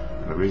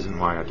 And the reason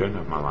why I don't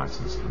have my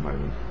licence at the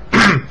moment,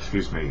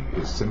 excuse me,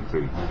 is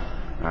simply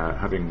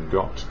having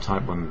got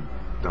type 1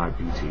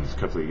 diabetes a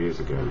couple of years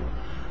ago,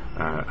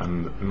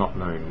 and not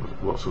knowing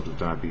what sort of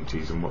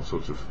diabetes and what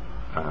sort of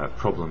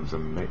problems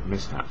and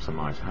mishaps I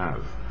might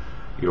have.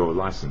 Your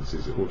licence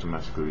is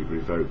automatically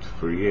revoked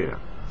for a year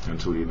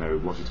until you know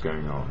what is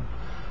going on,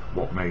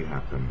 what may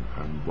happen,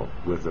 and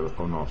whether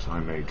or not I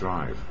may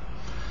drive.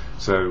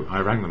 So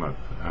I rang them up,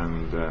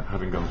 and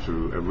having gone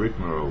through a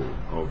rigmarole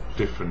of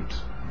different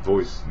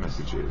voice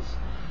messages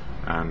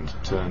and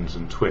turns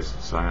and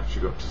twists, I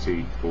actually got to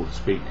see or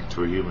speak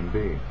to a human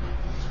being.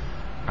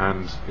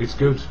 And it's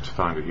good to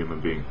find a human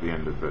being at the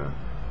end of a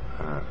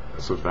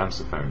sort of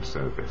answer phone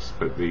service,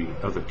 but the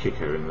other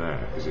kicker in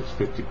there is it's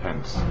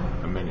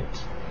 50p a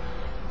minute.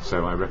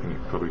 So I reckon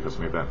it probably cost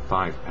me about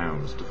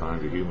 £5 to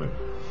find a human.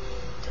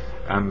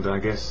 And I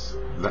guess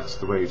that's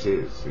the way it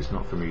is. It's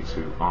not for me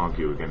to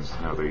argue against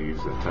how they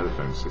use their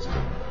telephone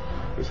system.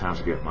 It's how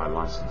to get my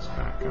licence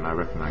back, and I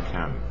reckon I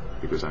can,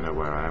 because I know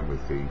where I am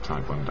with the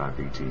type 1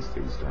 diabetes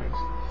these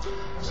days.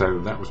 So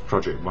that was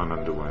project 1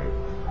 underway.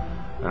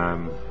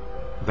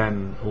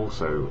 Then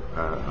also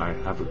I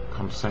have a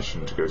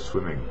concession to go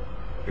swimming,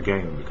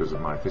 again because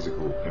of my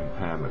physical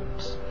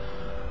impairments.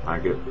 I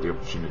get the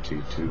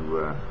opportunity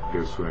to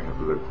go swimming at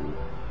the local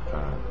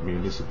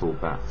municipal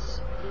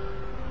baths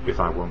if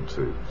I want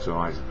to, so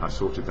I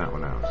sorted that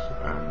one out,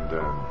 and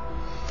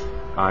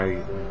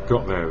I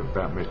got there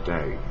about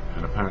midday,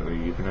 and apparently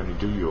you can only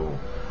do your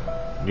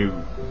new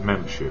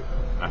membership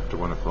after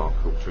 1 o'clock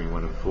or between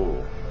 1 and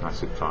 4. I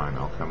said fine,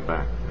 I'll come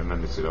back, and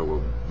then they said, oh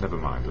well, never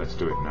mind, let's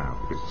do it now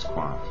because it's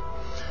quiet.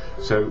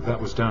 So that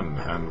was done,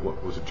 and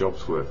what was a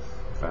job's worth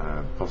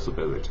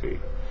possibility,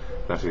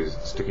 that is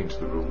sticking to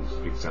the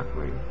rules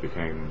exactly,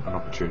 became an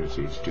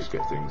opportunity to just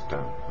get things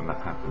done, and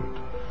that happened.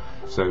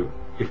 So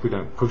if we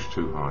don't push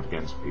too hard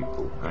against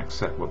people and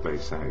accept what they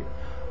say,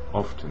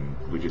 often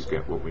we just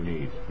get what we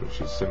need, which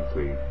is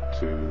simply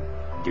to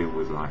deal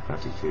with life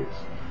as it is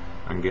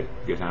and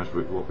get out of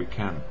it what we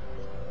can.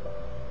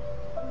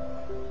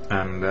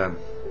 And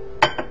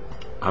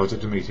I was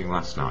at a meeting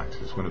last night.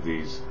 It's one of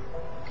these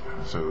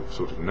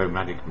sort of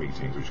nomadic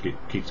meetings which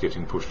keeps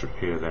getting pushed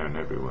here, there and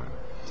everywhere.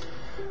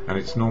 And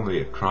it's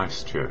normally at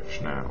Christ Church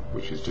now,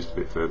 which is just a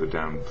bit further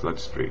down Flood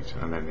Street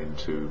and then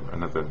into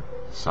another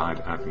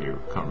side avenue.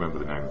 I can't remember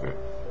the name of it.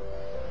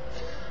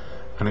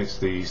 And it's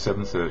the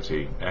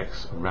 7:30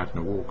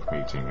 ex-Radnor Walk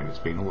meeting, and it's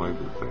been all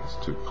over the place,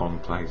 to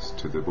Pond Place,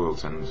 to the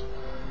World's End,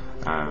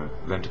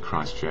 then to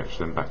Christ Church,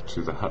 then back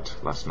to the hut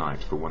last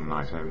night for one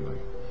night only.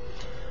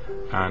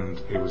 And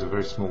it was a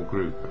very small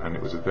group, and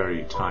it was a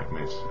very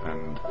tight-knit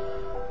and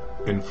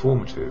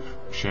informative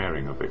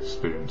sharing of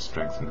experience,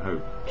 strength and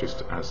hope,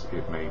 just as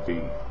it may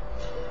be.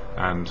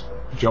 And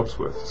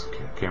Jobsworth's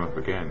came up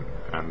again,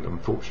 and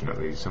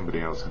unfortunately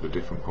somebody else had a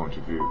different point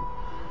of view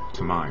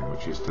to mine,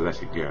 which is to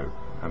let it go,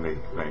 and they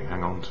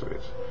hang on to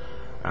it,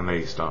 and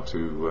they start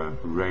to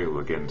rail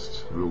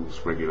against rules,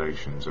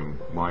 regulations, and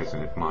why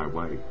isn't it my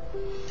way?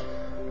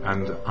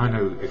 And I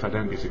know if I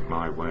don't get it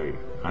my way,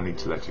 I need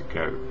to let it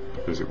go,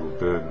 because it will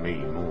burn me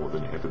more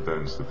than it ever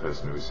burns the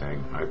person who is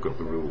saying, I've got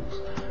the rules,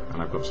 and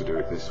I've got to do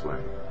it this way.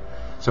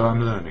 So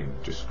I'm learning,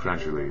 just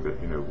gradually,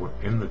 that,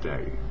 in the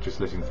day, just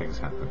letting things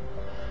happen.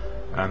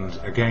 And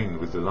again,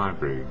 with the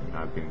library,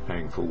 I've been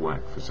paying full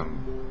whack for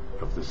some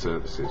of the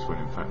services, when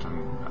in fact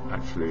I'm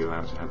actually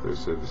allowed to have those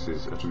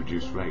services at a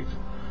reduced rate,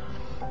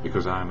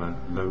 because I'm a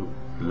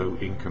low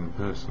income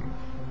person.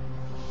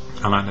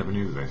 And I never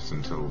knew this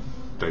until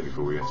day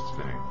before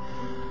yesterday.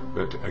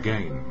 But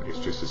again, it's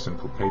just a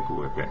simple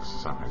paperwork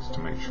exercise to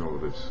make sure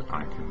that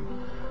I can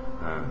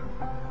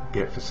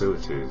get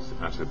facilities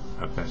at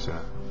a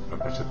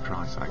better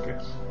price, I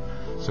guess.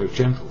 So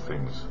gentle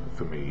things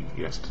for me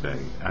yesterday,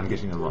 and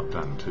getting a lot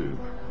done too.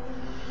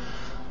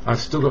 I've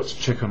still got to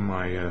check on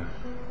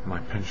my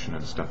pension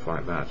and stuff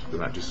like that, but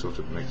that just sort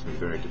of makes me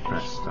very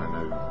depressed. I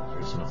know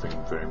it's nothing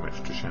very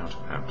much to shout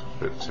about,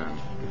 but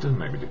it doesn't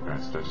make me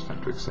depressed. I just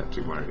have to accept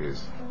it where it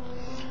is.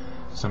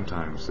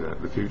 Sometimes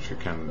the future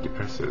can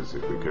depress us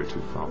if we go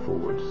too far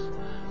forwards,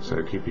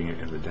 so keeping it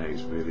in the day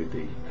is really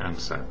the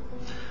answer.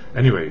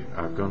 Anyway,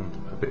 I've gone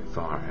a bit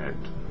far ahead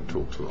and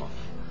talked a lot.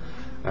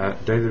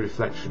 Daily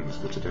reflections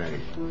for today,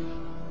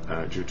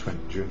 June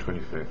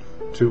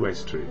 25th. Two-way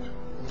street.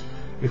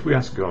 If we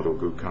ask God or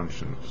good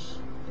conscience,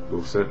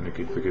 we'll certainly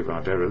forgive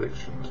our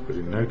derelictions, but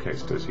in no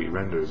case does he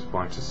render us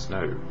white as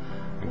snow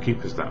and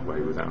keep us that way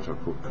without our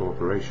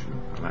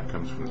cooperation, and that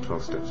comes from the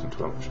 12 Steps and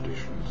 12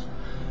 Traditions.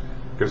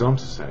 Goes on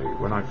to say,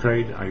 when I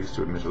prayed, I used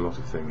to admit a lot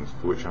of things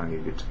for which I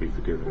needed to be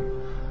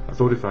forgiven. I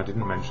thought if I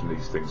didn't mention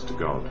these things to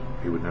God,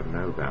 he would never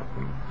know about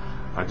them.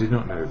 I did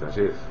not know that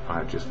if I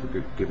had just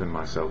forgiven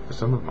myself for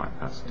some of my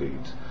past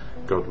deeds,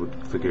 God would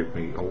forgive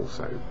me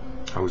also.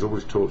 I was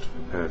always taught to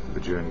prepare for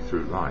the journey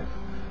through life,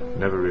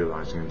 never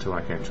realising until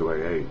I came to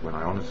AA, when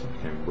I honestly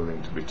became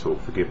willing to be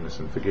taught forgiveness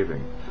and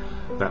forgiving,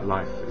 that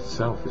life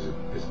itself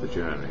is the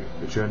journey.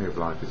 The journey of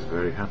life is a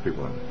very happy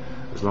one,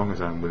 as long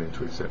as I'm willing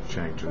to accept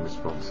change and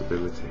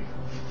responsibility.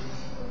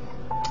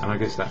 And I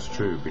guess that's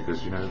true,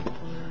 because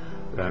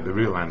the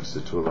real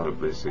answer to a lot of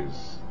this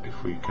is,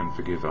 if we can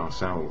forgive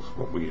ourselves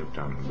what we have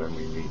done, then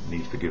we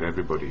need to forgive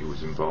everybody who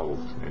was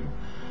involved in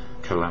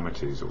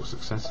calamities or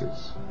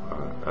successes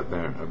at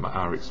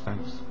our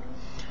expense.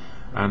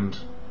 And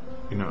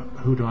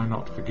who do I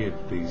not forgive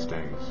these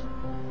days?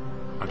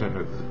 I don't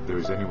know that there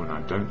is anyone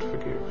I don't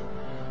forgive.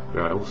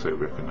 but I also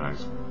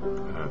recognise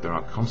there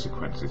are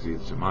consequences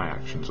either to my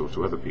actions or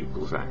to other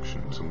people's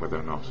actions, and whether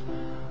or not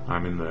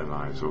I'm in their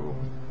lives or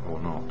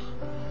not.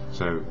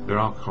 So there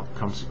are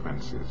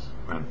consequences,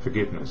 and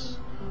forgiveness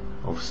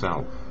of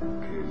self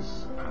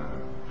is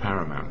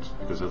paramount,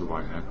 because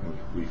otherwise how can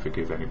we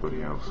forgive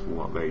anybody else for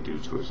what they do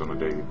to us on a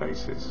daily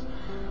basis?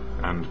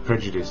 And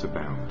prejudice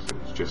abounds,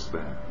 it's just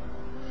there.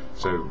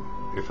 So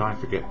if I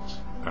forget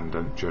and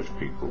don't judge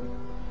people,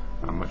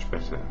 I'm much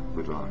better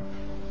with life.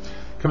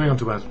 Coming on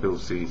to As Bill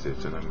Sees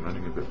It, and I'm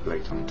running a bit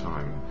late on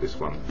time, this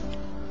one.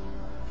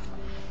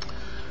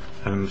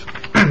 And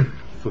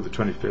for the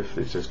 25th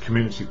it says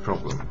community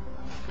problem,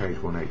 page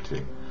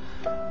 180.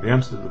 The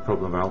answer to the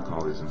problem of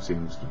alcoholism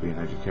seems to be in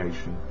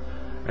education.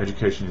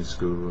 Education in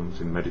schoolrooms,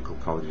 in medical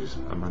colleges,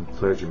 among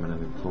clergymen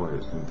and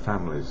employers, in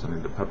families and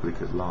in the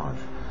public at large.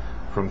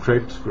 From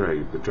cradle to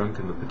grave, the drunk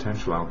and the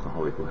potential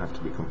alcoholic will have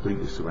to be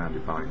completely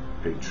surrounded by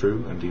a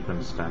true and deep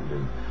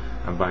understanding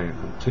and by a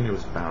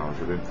continuous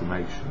barrage of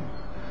information.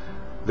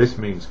 This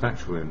means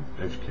factual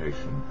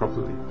education,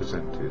 properly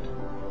presented.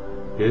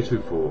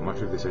 Heretofore,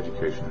 much of this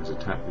education has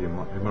attacked the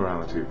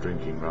immorality of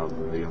drinking rather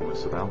than the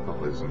illness of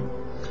alcoholism,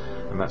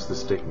 and that's the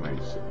stigma.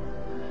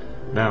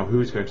 Now,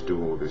 who is going to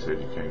do all this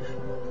education?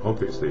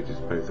 Obviously, it is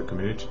both a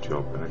community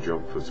job and a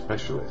job for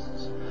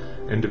specialists.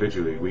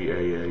 Individually, we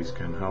AAs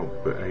can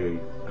help, but AA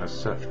as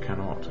such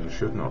cannot and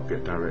should not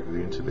get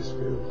directly into this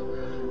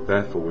field.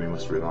 Therefore, we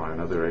must rely on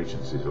other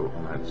agencies or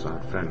on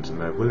outside friends and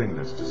their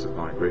willingness to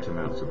supply great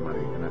amounts of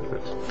money and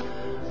effort.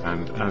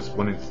 And as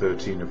 1 in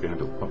 13 of the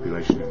adult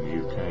population in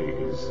the UK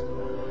is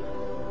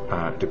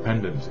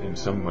dependent in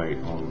some way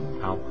on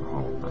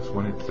alcohol, that's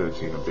 1 in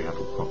 13 of the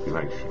adult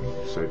population.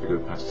 So if you go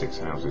past 6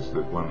 houses,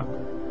 there's one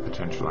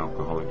potential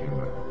alcoholic in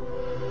there.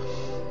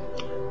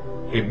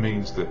 It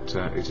means that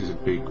it is a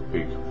big,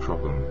 big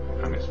problem,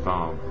 and it's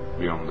far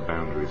beyond the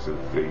boundaries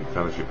of the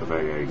fellowship of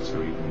AA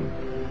to even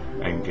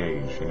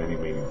engage in any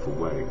meaningful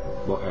way.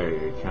 What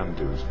AA can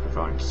do is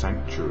provide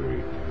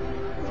sanctuary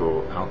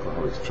for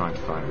alcoholics trying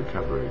to find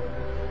recovery,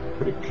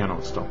 but it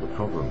cannot stop the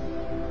problem.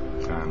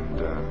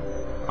 And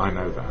I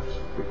know that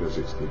because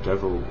it's the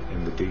devil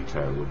in the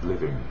detail of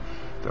living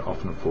that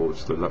often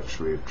affords the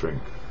luxury of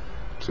drink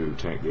to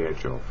take the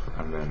edge off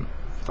and then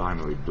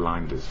finally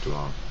blind us to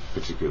our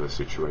particular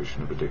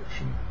situation of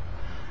addiction.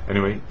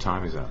 Anyway,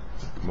 time is up.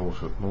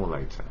 More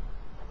later.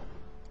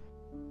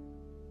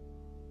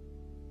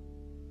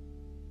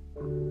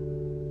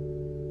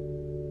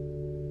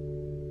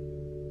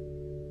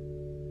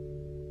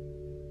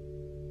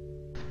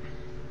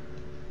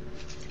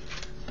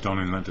 Don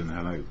in London,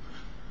 hello.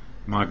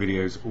 My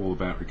video is all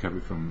about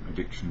recovery from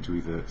addiction to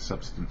either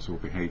substance or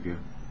behaviour.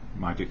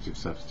 My addictive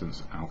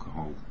substance,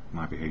 alcohol.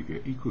 My behaviour,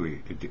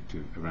 equally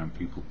addictive around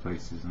people,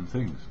 places and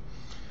things.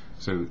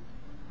 So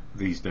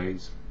these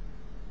days,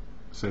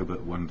 sober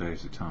 1 day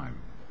at a time,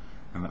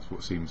 and that's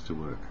what seems to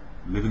work.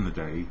 Live in the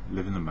day,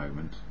 live in the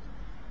moment,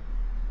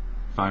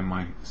 find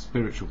my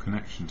spiritual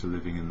connection to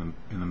living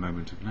in the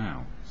moment of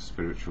now.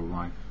 Spiritual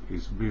life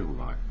is real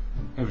life.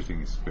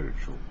 Everything is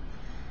spiritual.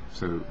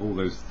 So all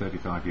those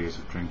 35 years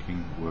of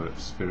drinking were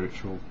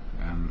spiritual,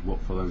 and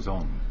what follows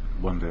on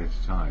 1 day at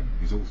a time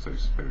is also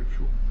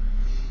spiritual.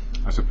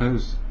 I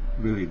suppose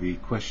really the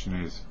question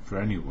is, for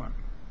anyone,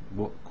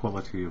 what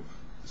quality of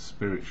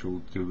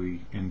spiritual do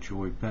we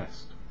enjoy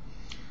best?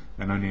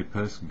 And only a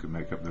person can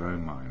make up their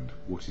own mind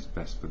what is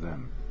best for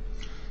them.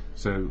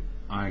 So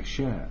I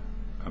share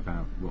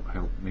about what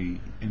helped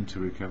me into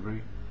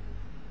recovery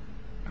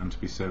and to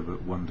be sober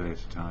 1 day at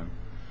a time,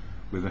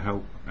 with the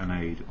help and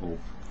aid of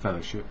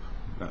fellowship.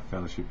 That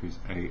fellowship is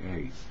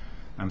AA.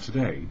 And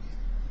today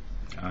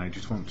I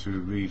just want to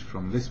read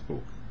from this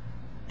book,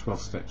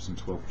 12 Steps and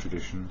 12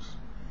 Traditions,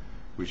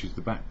 which is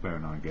the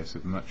backbone, I guess,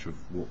 of much of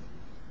what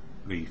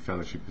the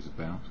fellowship is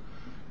about.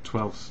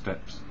 12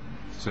 steps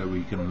so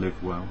we can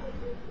live well,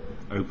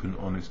 open,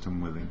 honest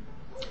and willing,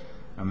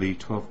 and the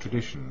 12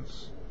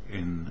 traditions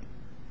in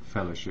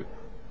fellowship,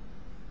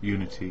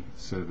 unity,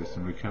 service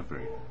and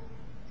recovery.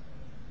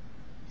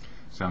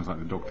 Sounds like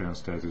the dog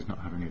downstairs is not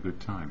having a good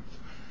time.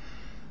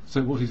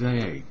 So what is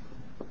AA?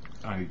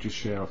 I just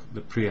share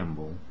the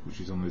preamble, which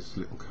is on this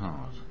little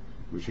card,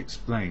 which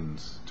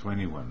explains to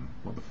anyone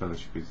what the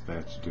fellowship is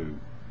there to do,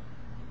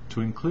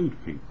 to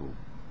include people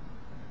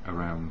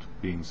around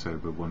being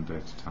sober 1 day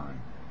at a time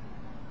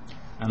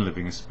and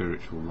living a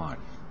spiritual life,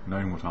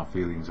 knowing what our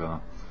feelings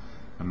are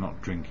and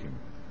not drinking.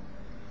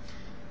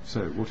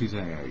 So what is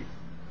AA?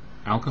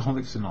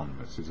 Alcoholics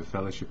Anonymous is a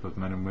fellowship of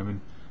men and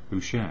women who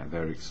share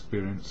their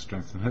experience,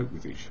 strength and hope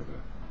with each other,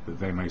 that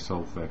they may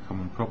solve their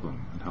common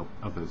problem and help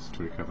others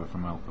to recover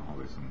from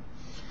alcoholism.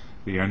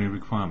 The only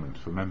requirement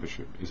for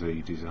membership is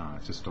a desire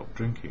to stop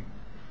drinking.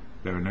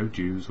 There are no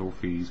dues or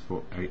fees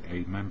for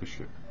AA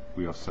membership.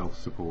 We are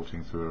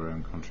self-supporting through our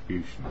own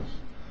contributions.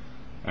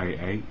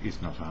 AA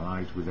is not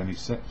allied with any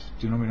sect,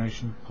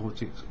 denomination,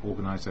 politics,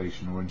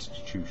 organisation or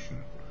institution.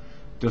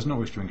 Does not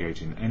wish to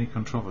engage in any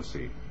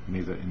controversy,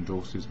 neither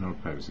endorses nor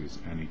opposes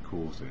any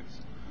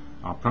causes.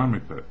 Our primary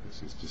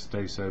purpose is to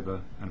stay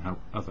sober and help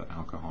other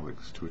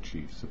alcoholics to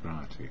achieve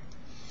sobriety.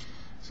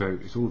 So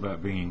it's all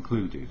about being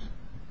included.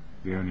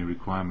 The only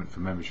requirement for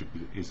membership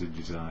is a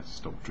desire to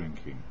stop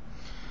drinking.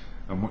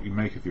 And what you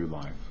make of your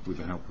life with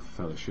the help of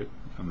fellowship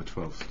and the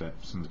 12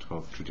 steps and the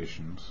 12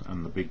 traditions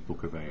and the big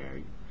book of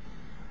AA,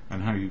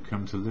 and how you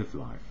come to live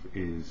life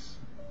is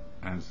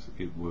as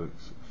it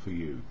works for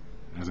you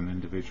as an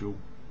individual,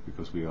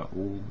 because we are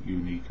all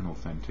unique and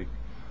authentic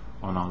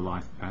on our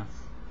life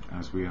path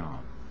as we are.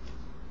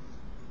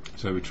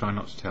 So we try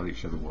not to tell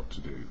each other what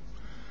to do.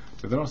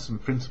 But there are some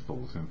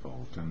principles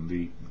involved, and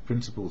the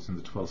principles in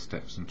the 12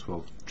 steps and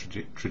 12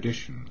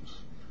 traditions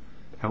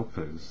help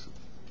us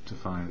to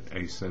find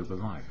a sober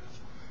life.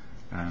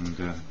 And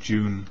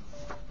June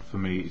for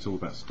me is all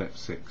about step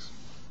 6,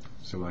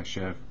 so I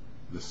share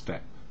the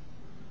step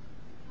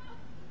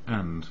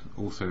and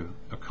also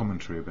a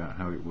commentary about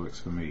how it works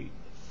for me.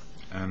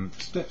 And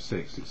step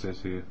 6, it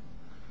says here,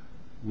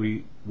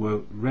 we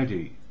were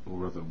ready, or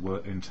rather were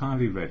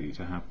entirely ready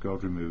to have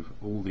God remove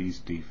all these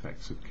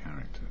defects of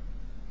character.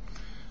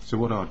 So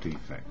what are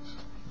defects,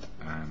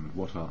 and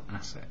what are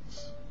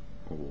assets,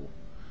 or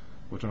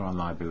what are our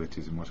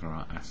liabilities and what are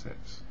our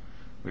assets?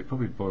 Well, it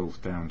probably boils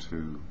down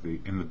to,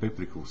 in the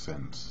biblical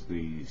sense,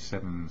 the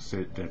seven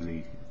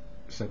deadly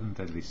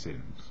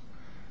sins,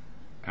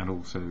 and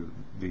also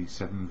the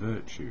 7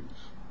 virtues,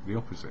 the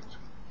opposite.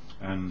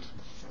 And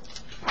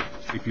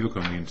if you look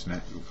on the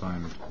internet, you'll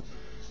find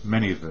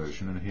many a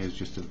version, and here's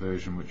just a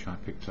version which I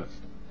picked up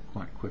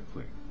quite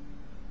quickly.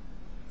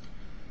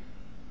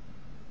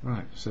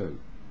 Right, so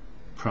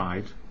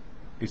pride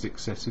is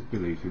excessive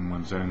belief in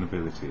one's own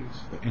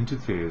abilities that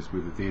interferes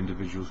with the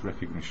individual's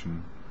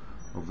recognition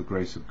of the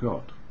grace of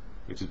God.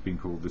 It has been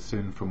called the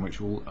sin from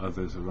which all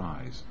others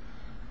arise.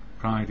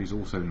 Pride is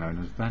also known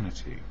as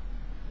vanity.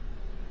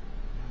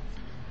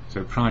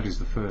 So pride is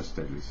the first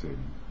deadly sin,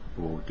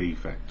 or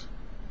defect.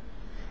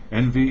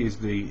 Envy is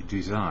the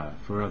desire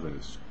for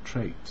others'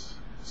 traits,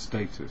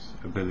 status,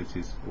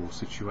 abilities, or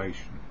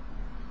situation.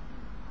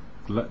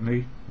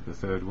 Gluttony, the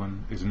third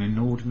one, is an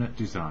inordinate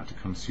desire to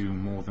consume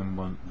more than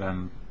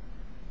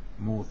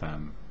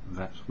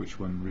that which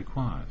one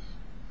requires.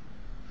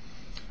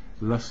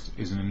 Lust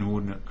is an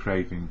inordinate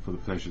craving for the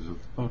pleasures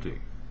of the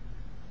body.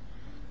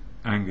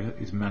 Anger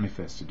is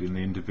manifested in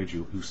the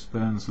individual who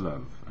spurns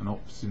love and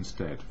opts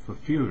instead for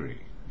fury.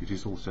 It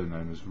is also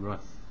known as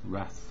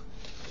wrath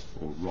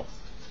or wrath.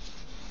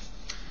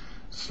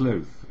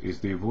 Sloth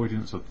is the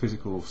avoidance of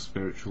physical or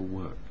spiritual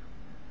work.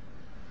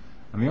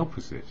 And the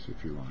opposite,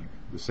 if you like,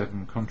 the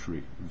 7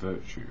 contrary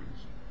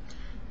virtues: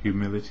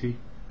 humility,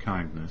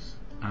 kindness,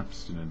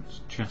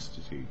 abstinence,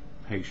 chastity,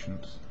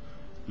 patience,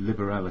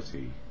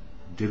 liberality,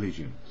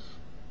 diligence.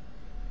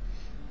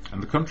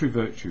 And the contrary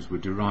virtues were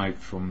derived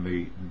from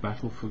the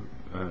battle for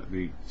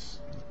the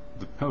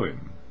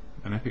poem,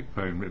 an epic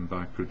poem written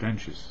by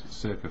Prudentius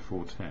circa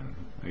 410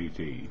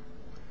 AD,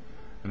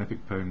 an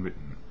epic poem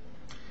written.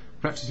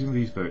 Practicing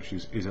these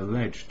virtues is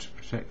alleged to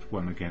protect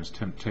one against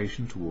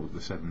temptation toward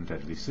the 7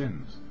 deadly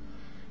sins: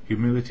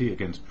 humility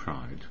against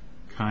pride,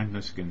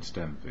 kindness against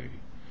envy,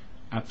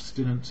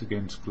 abstinence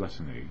against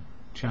gluttony,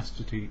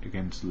 chastity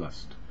against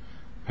lust,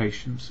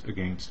 patience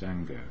against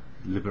anger,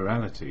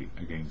 liberality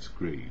against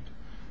greed,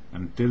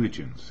 and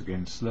diligence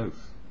against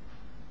sloth.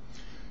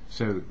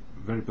 So,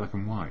 very black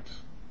and white.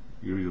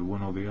 You're either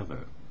one or the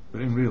other.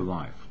 But in real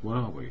life, what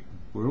are we?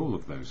 We're all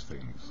of those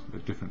things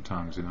at different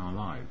times in our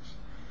lives.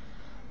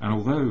 And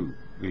although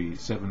the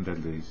 7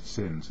 deadly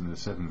sins and the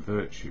 7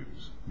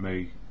 virtues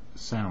may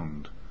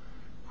sound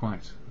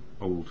quite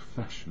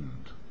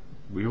old-fashioned,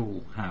 we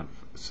all have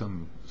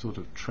some sort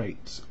of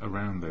traits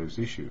around those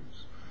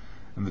issues.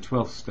 And the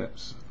 12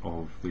 steps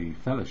of the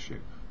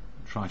fellowship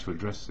try to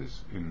address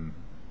this in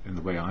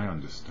the way I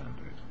understand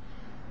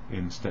it,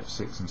 in step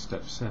 6 and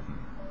step 7.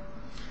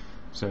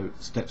 So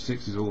step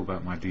 6 is all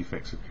about my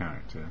defects of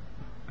character,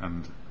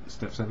 and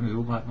step 7 is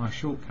all about my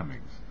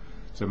shortcomings.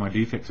 So my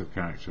defects of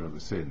character are the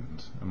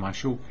sins, and my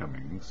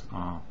shortcomings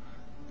are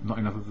not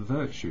enough of the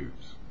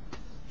virtues,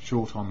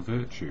 short on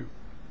virtue.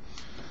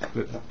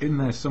 But in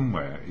there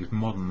somewhere is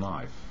modern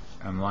life,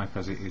 and life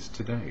as it is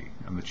today,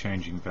 and the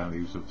changing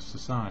values of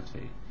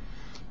society.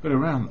 But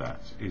around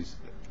that is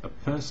a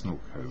personal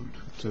code.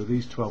 So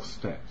these 12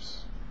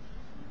 steps,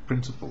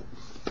 principles,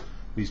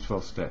 these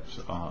 12 steps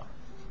are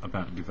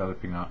about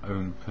developing our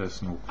own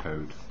personal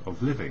code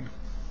of living.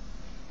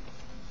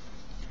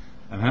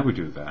 And how we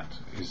do that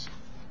is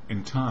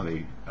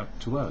entirely up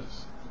to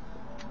us.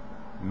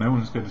 No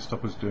one's going to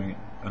stop us doing it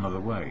another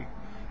way.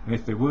 And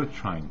if they were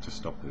trying to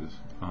stop us,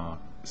 our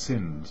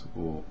sins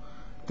or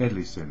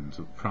deadly sins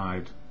of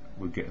pride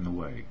would get in the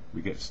way.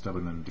 We get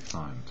stubborn and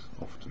defiant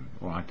often,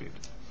 or I did.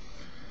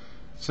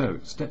 So,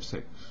 step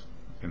 6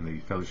 in the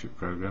fellowship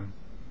program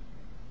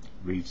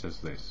reads as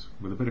this,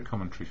 with a bit of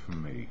commentary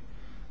from me.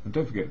 And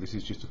don't forget, this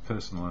is just a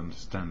personal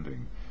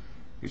understanding.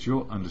 It's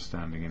your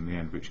understanding in the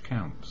end which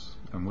counts.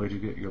 And where do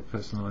you get your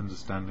personal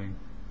understanding?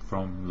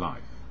 From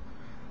life.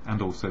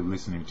 And also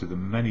listening to the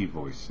many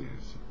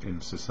voices in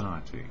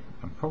society,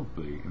 and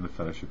probably in the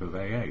fellowship of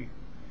AA,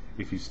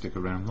 if you stick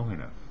around long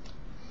enough.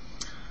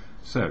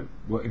 So,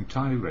 we're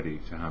entirely ready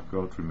to have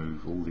God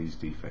remove all these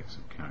defects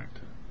of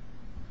character.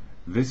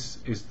 This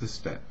is the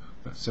step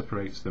that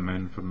separates the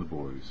men from the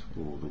boys,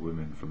 or the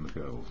women from the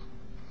girls.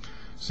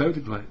 So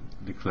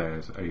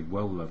declares a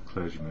well-loved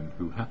clergyman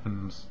who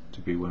happens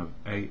to be one of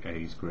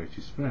AA's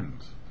greatest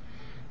friends.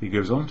 He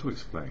goes on to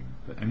explain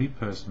that any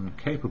person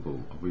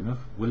capable of enough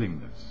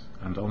willingness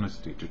and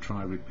honesty to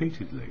try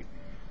repeatedly,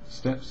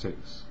 step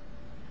 6,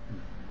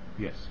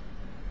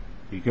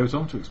 He goes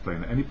on to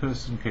explain that any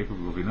person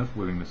capable of enough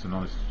willingness and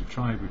honesty to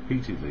try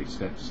repeatedly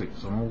step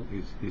 6 on all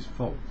his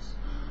faults,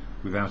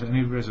 without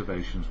any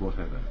reservations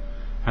whatever,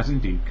 has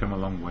indeed come a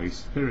long way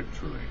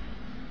spiritually,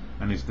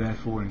 and is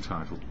therefore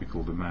entitled to be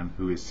called a man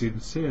who is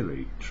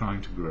sincerely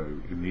trying to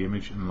grow in the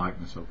image and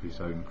likeness of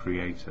his own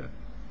Creator.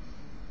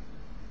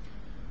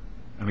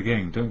 And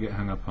again, don't get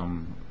hung up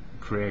on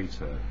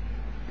Creator.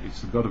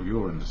 It's the God of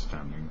your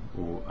understanding,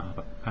 or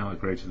a power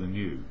greater than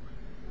you,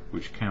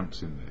 which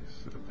counts in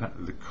this.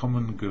 The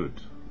common good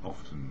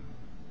often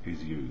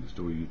is used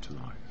or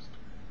utilised.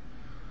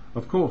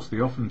 Of course,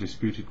 the often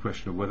disputed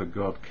question of whether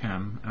God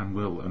can and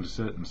will, under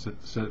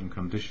certain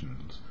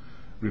conditions,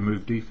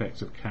 remove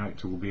defects of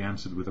character will be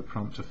answered with a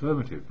prompt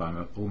affirmative by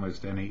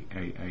almost any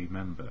AA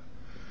member.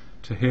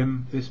 To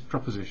him, this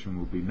proposition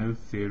will be no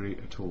theory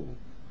at all.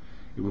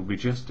 It will be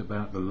just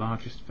about the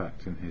largest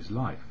fact in his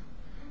life.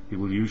 He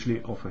will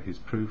usually offer his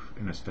proof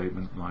in a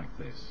statement like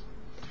this.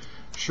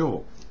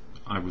 Sure,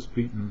 I was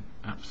beaten,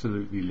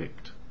 absolutely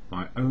licked.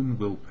 My own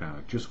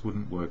willpower just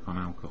wouldn't work on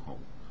alcohol.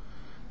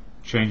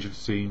 Change of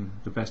scene,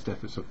 the best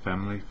efforts of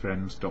family,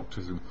 friends,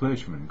 doctors and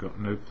clergymen got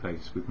no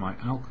place with my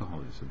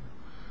alcoholism.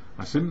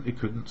 I simply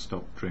couldn't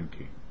stop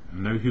drinking,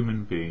 and no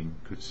human being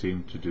could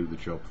seem to do the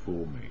job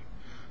for me.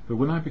 But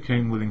when I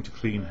became willing to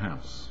clean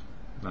house,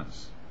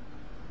 that's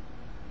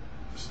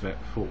step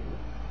 4,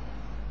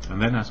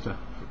 and then asked a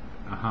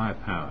higher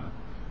power,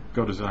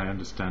 God as I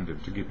understand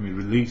him, to give me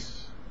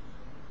release,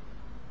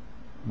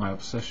 my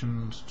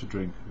obsessions to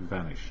drink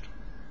vanished.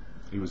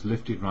 It was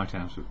lifted right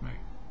out of me.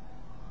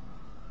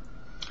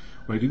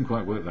 Well, it didn't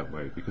quite work that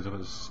way, because I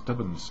was a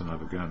stubborn son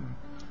of a gun,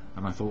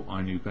 and I thought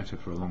I knew better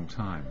for a long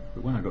time.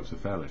 But when I got to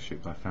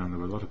fellowship, I found there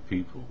were a lot of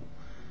people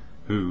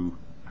who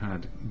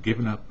had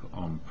given up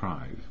on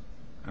pride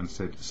and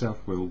said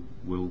self-will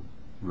will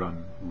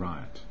run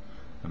riot,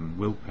 and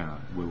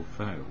willpower will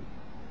fail.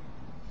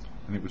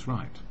 And it was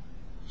right.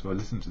 So I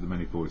listened to the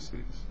many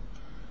voices.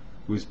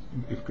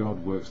 If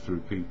God works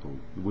through people,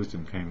 the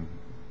wisdom came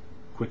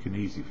quick and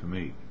easy for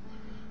me.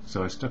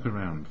 So I stuck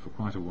around for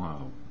quite a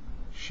while,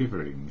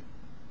 shivering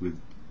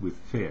with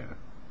fear,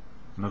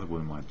 another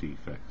one of my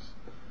defects,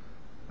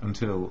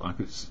 until I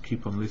could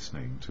keep on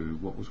listening to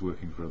what was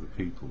working for other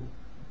people,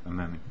 and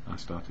then I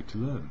started to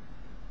learn.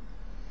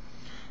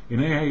 In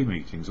AA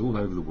meetings all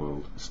over the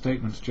world,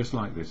 statements just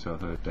like this are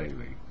heard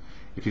daily.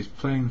 It is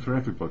plain for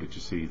everybody to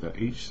see that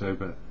each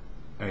sober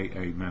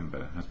AA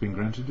member has been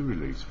granted a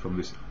release from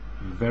this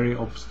very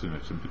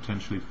obstinate and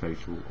potentially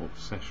fatal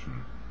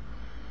obsession.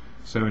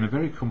 So in a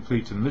very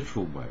complete and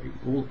literal way,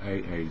 all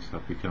AAs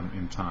have become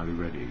entirely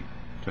ready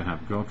to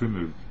have God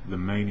remove the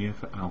mania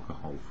for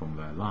alcohol from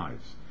their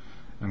lives,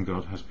 and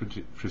God has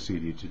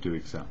proceeded to do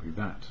exactly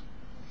that.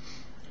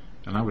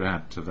 And I would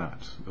add to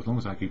that, as long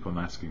as I keep on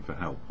asking for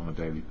help on a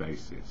daily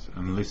basis,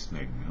 and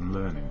listening and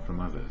learning from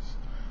others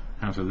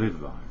how to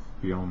live life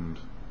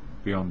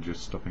beyond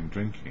just stopping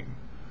drinking,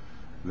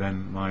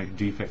 then my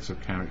defects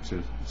of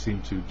character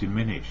seem to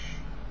diminish.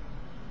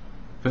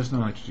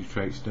 Personality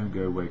traits don't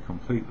go away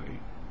completely,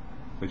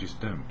 they just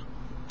don't.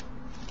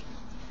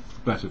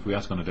 But if we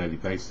ask on a daily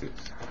basis,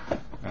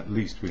 at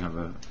least we have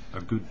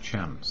a good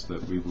chance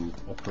that we will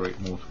operate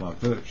more to our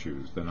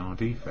virtues than our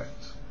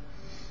defects.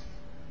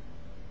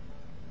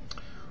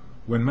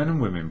 When men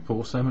and women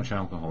pour so much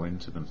alcohol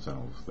into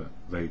themselves that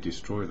they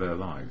destroy their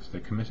lives, they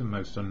commit a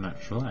most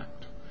unnatural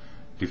act.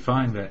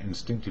 Defying their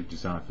instinctive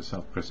desire for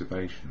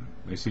self-preservation,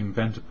 they seem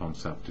bent upon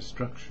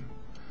self-destruction.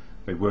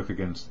 They work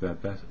against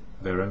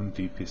their own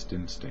deepest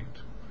instinct.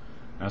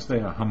 As they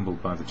are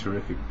humbled by the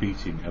terrific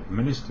beating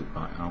administered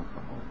by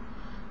alcohol,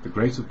 the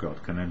grace of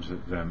God can enter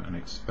them and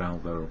expel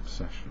their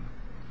obsession.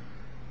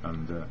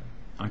 And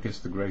I guess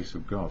the grace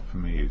of God for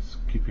me is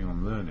keeping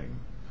on learning,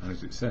 and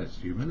as it says,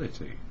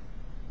 humility,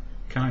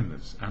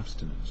 kindness,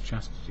 abstinence,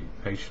 chastity,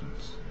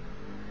 patience,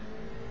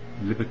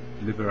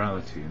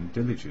 liberality and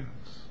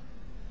diligence.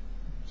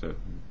 So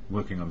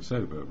working on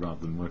sober rather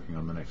than working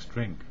on the next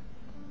drink.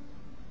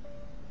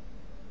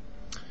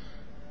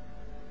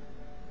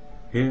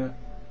 Here,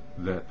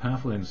 their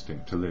powerful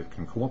instinct to live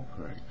can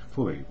cooperate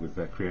fully with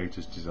their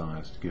Creator's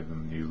desires to give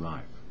them new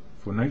life,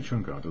 for nature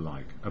and God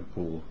alike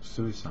abhor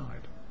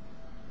suicide.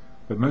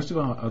 But most of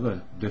our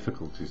other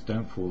difficulties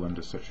don't fall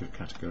under such a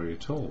category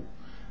at all.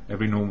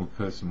 Every normal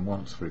person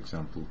wants, for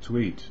example, to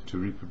eat,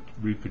 to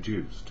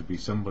reproduce, to be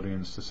somebody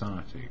in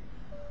society,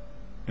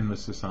 in the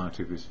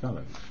society of his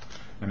fellows,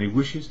 and he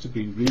wishes to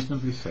be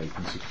reasonably safe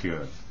and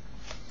secure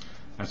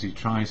as he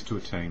tries to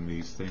attain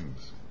these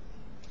things.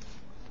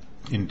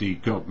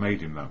 Indeed, God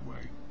made him that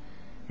way.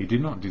 He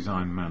did not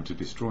design man to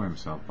destroy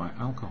himself by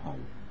alcohol,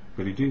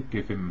 but he did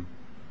give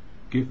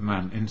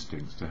man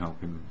instincts to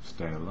help him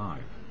stay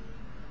alive.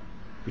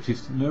 It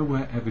is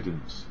nowhere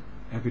evident,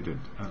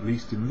 at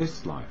least in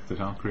this life, that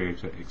our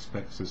Creator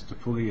expects us to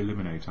fully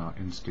eliminate our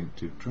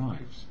instinctive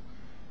drives.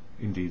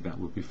 Indeed, that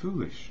would be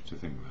foolish to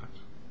think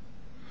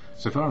that.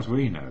 So far as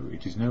we know,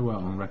 it is nowhere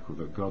on record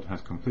that God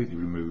has completely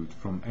removed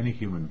from any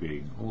human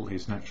being all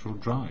his natural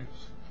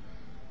drives.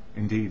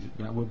 Indeed,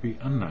 that would be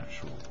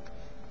unnatural.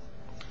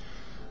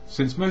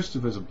 Since most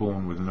of us are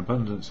born with an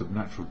abundance of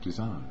natural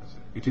desires,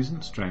 it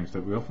isn't strange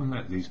that we often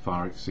let these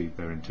far exceed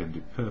their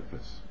intended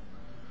purpose.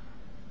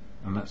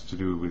 And that's to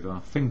do with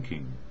our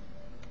thinking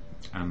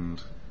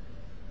and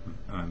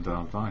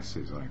our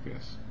vices, I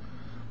guess.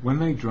 When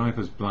they drive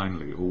us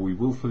blindly, or we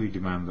willfully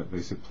demand that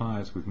they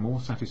supply us with more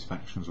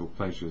satisfactions or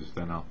pleasures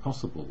than are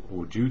possible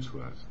or due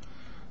to us,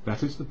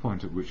 that is the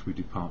point at which we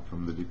depart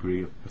from the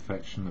degree of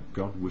perfection that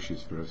God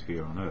wishes for us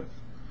here on earth,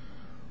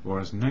 or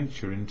as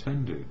nature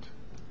intended.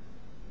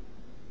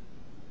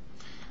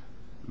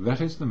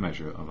 That is the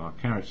measure of our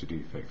character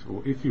defects,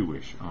 or, if you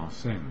wish, our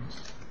sins.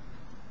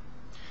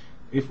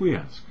 If we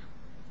ask,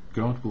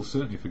 God will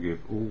certainly forgive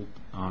all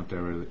our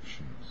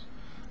derelictions,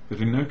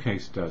 but in no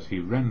case does he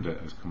render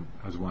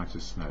as white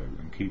as snow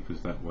and keep us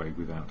that way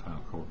without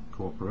our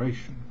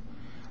cooperation.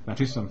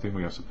 That is something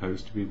we are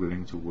supposed to be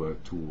willing to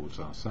work towards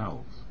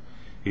ourselves.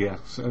 He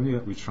asks only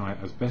that we try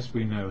as best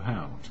we know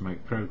how to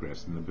make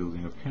progress in the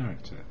building of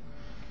character.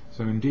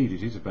 So indeed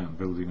it is about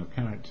building of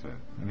character,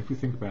 and if we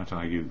think about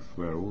our youth,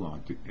 where all our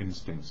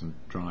instincts and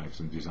drives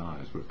and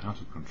desires were out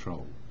of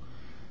control,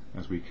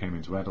 as we came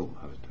into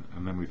adulthood,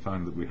 and then we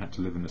found that we had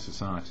to live in a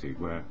society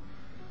where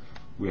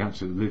we had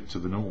to live to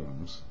the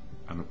norms,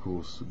 and of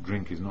course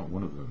drink is not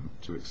one of them,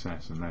 to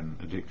excess and then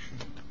addiction.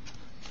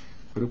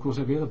 But of course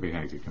every other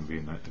behaviour can be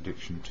an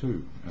addiction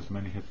too, as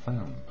many have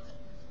found.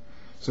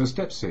 So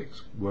step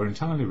 6, we're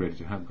entirely ready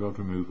to have God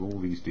remove all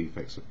these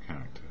defects of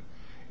character,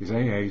 is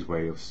AA's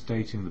way of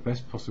stating the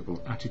best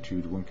possible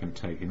attitude one can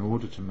take in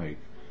order to make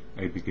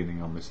a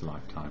beginning on this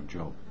lifetime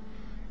job.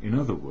 In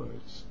other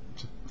words,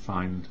 to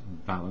find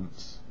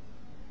balance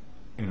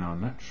in our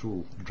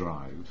natural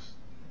drives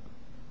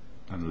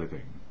and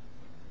living,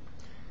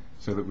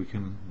 so that we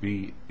can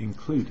be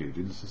included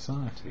in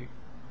society.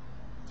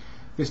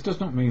 This does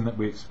not mean that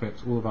we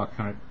expect all of our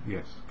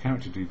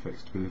character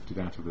defects to be lifted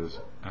out of us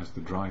as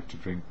the drive to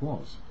drink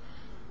was.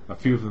 A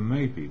few of them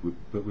may be,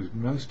 but with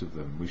most of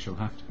them we shall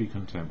have to be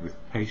content with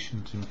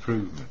patient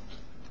improvement.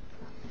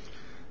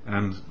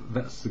 And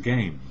that's the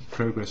game,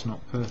 progress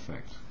not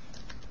perfect.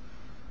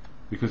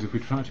 Because if we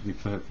try to be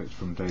perfect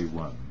from day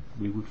one,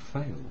 we would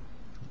fail.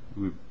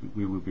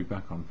 We would be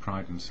back on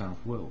pride and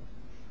self-will.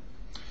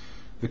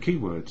 The key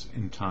words,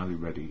 entirely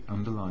ready,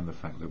 underline the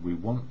fact that we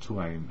want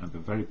to aim at the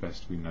very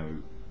best we know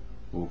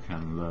or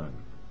can learn.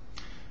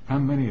 How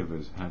many of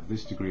us have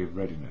this degree of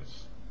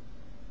readiness?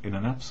 In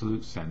an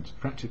absolute sense,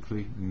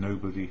 practically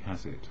nobody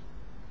has it.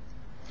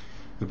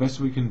 The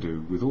best we can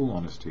do, with all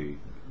honesty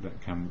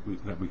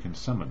that we can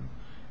summon,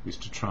 is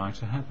to try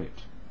to have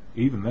it.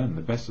 Even then,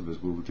 the best of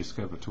us will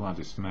discover, to our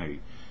dismay,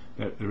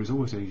 that there is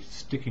always a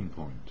sticking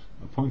point,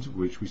 a point at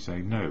which we say,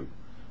 no,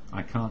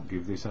 I can't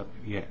give this up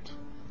yet.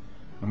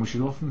 And we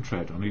should often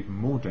tread on even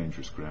more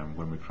dangerous ground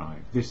when we cry,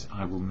 this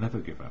I will never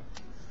give up.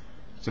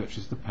 Such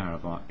is the power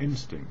of our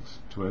instincts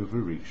to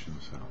overreach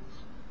themselves.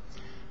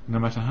 No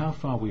matter how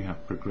far we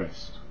have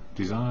progressed,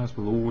 desires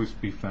will always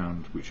be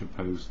found which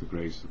oppose the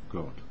grace of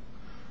God,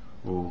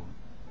 or,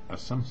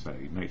 as some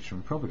say, nature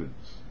and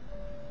providence,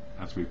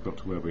 as we've got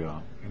to where we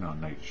are in our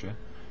nature,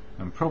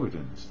 and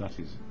providence, that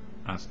is,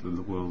 as the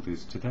world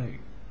is today.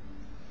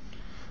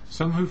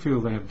 Some who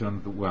feel they have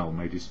done well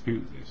may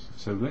dispute this,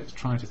 so let's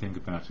try to think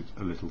about it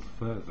a little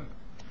further.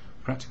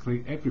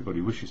 Practically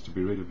everybody wishes to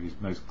be rid of his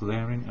most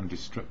glaring and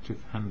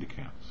destructive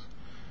handicaps.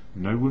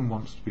 No one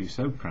wants to be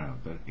so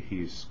proud that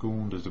he is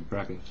scorned as a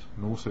braggart,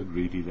 nor so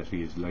greedy that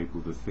he is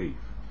labelled a thief.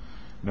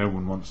 No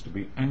one wants to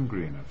be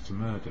angry enough to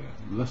murder,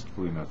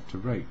 lustful enough to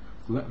rape,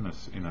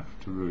 gluttonous enough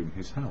to ruin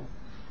his health.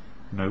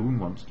 No one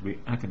wants to be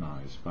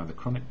agonized by the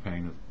chronic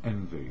pain of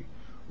envy,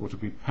 or to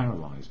be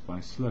paralysed by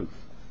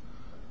sloth.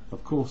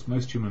 Of course,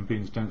 most human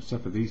beings don't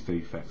suffer these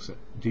defects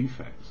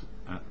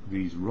at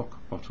these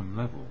rock-bottom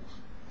levels.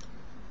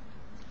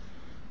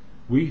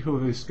 We who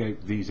have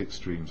escaped these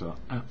extremes are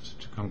apt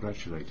to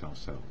congratulate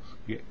ourselves.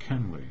 Yet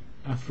can we?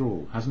 After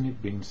all, hasn't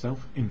it been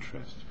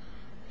self-interest,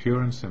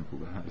 pure and simple,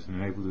 that has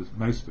enabled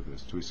most of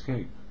us to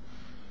escape?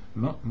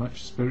 Not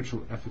much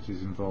spiritual effort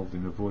is involved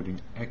in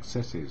avoiding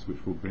excesses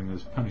which will bring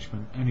us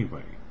punishment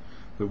anyway.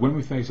 But when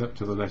we face up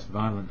to the less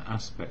violent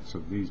aspects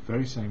of these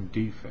very same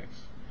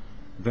defects,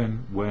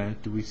 then where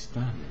do we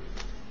stand?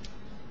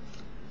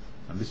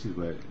 And this is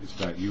where it's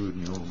about you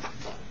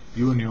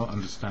and your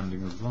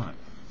understanding of life,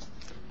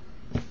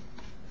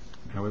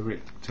 however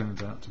it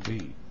turns out to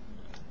be.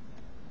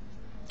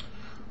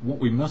 What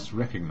we must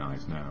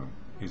recognise now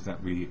is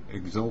that we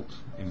exult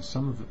in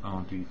some of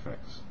our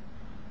defects.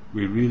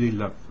 We really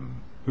love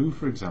them. Who,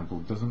 for example,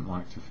 doesn't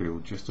like to feel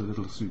just a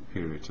little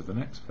superior to the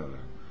next fellow,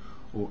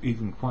 or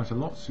even quite a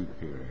lot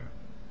superior.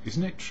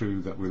 Isn't it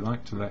true that we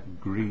like to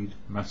let greed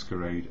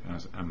masquerade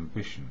as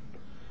ambition?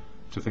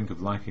 To think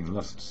of liking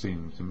lust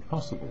seems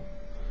impossible.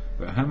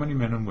 But how many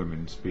men and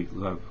women speak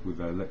love with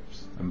their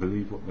lips and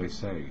believe what they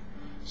say,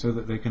 so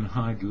that they can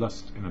hide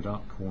lust in a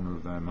dark corner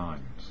of their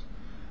minds?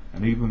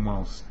 And even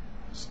whilst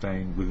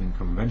staying within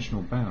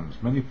conventional bounds,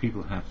 many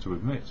people have to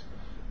admit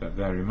that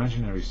their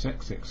imaginary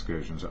sex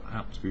excursions are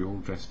apt to be all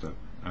dressed up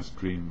as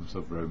dreams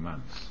of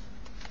romance.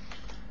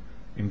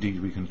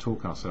 Indeed, we can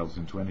talk ourselves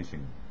into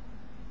anything.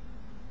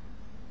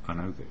 I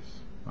know this.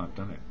 I've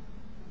done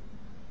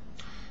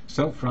it.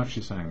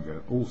 Self-righteous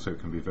anger also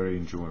can be very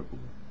enjoyable.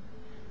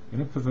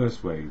 In a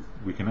perverse way,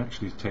 we can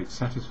actually take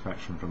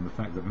satisfaction from the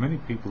fact that many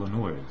people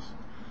annoy us,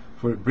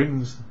 for it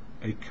brings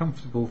a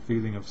comfortable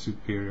feeling of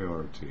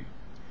superiority.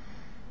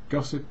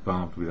 Gossip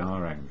barbed with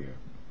our anger,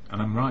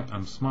 and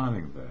I'm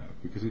smiling there,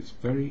 because it's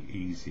very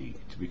easy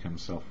to become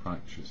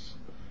self-righteous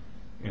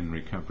in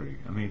recovery.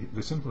 I mean,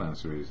 the simple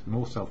answer is, the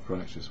more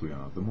self-righteous we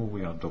are, the more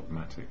we are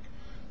dogmatic,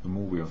 the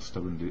more we are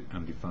stubborn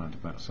and defiant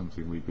about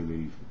something we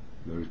believe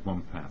there is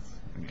one path,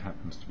 and it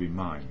happens to be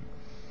mine.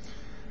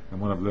 And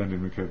what I've learned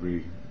in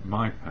recovery,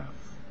 my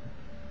path,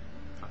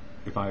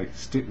 if I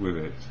stick with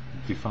it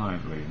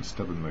defiantly and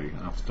stubbornly,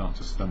 I'll start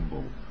to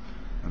stumble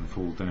and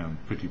fall down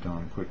pretty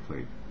darn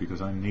quickly,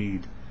 because I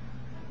need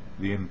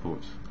the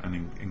input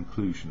and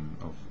inclusion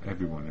of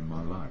everyone in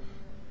my life.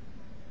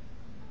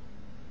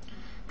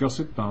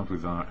 Gossip barbed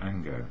with our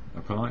anger,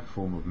 a polite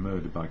form of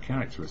murder by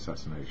character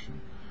assassination,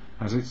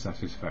 has its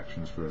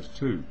satisfactions for us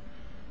too.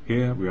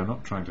 Here we are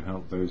not trying to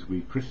help those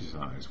we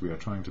criticise, we are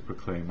trying to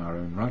proclaim our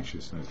own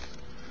righteousness.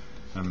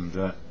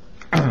 And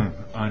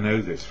I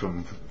know this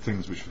from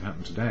things which have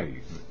happened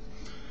today.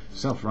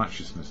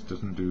 Self-righteousness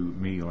doesn't do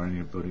me or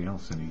anybody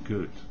else any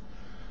good.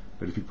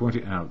 But if you point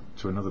it out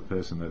to another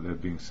person that they're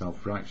being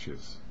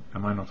self-righteous,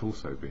 am I not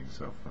also being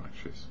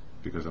self-righteous?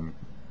 Because I'm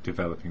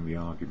developing the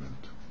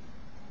argument.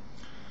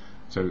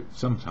 So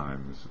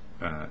sometimes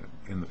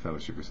in the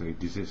fellowship we say,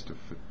 desist of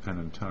pen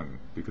and tongue,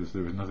 because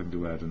there is nothing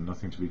to add and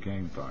nothing to be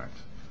gained by it,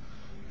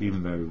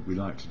 even though we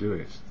like to do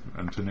it,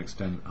 and to an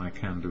extent I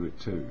can do it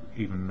too,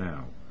 even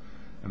now.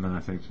 And then I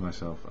think to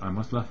myself, I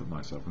must laugh at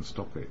myself and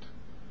stop it,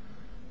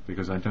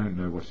 because I don't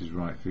know what is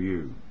right for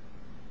you.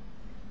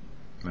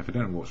 And if I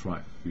don't know what's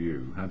right for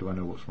you, how do I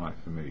know what's right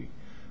for me?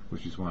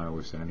 Which is why I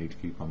always say I need to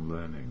keep on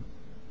learning.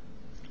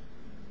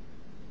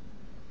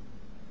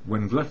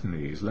 When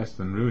gluttony is less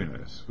than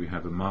ruinous, we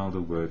have a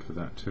milder word for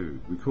that too.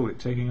 We call it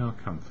taking our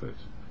comfort.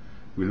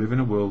 We live in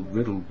a world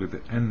riddled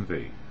with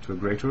envy, to a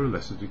greater or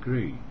lesser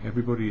degree.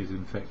 Everybody is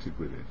infected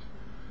with it.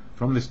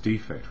 From this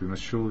defect we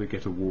must surely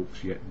get a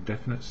warped yet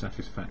definite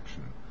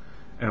satisfaction.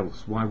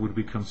 Else, why would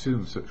we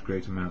consume such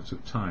great amounts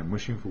of time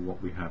wishing for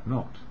what we have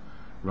not,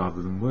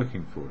 rather than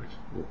working for it,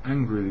 or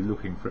angrily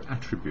looking for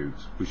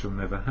attributes we shall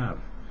never have,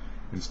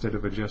 instead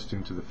of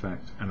adjusting to the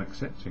fact and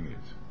accepting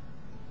it?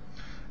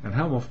 And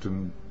how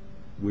often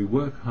we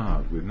work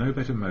hard with no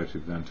better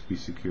motive than to be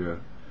secure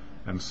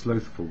and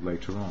slothful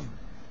later on.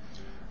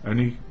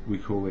 Only we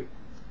call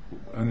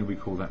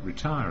that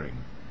retiring.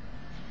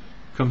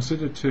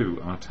 Consider too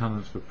our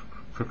talent for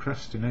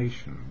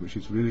procrastination, which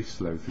is really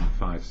sloth in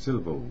 5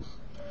 syllables.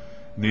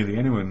 Nearly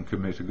anyone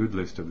can make a good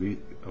list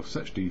of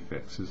such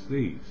defects as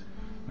these,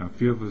 and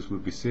few of us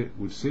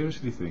would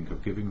seriously think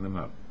of giving them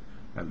up,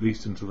 at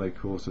least until they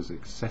cause us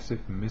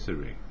excessive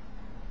misery.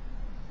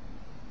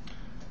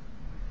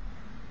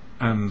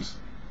 And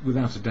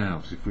without a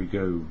doubt, if we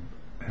go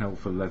hell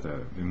for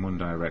leather in one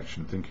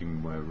direction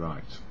thinking we're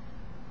right,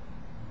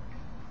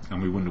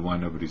 and we wonder why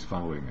nobody's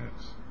following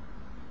us,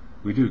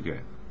 we do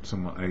get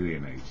somewhat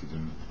alienated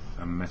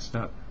and messed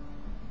up.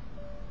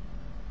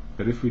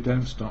 But if we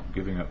don't stop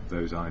giving up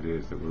those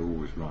ideas that we're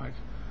always right,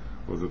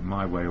 or that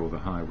my way or the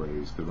highway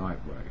is the right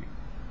way,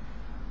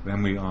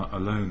 then we are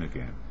alone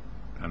again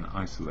and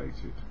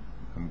isolated.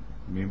 And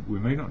we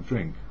may not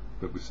drink,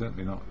 but we're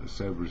certainly not as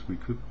sober as we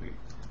could be.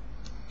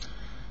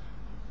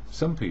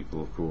 Some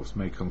people, of course,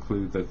 may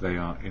conclude that they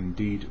are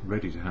indeed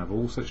ready to have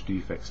all such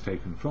defects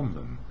taken from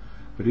them,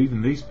 but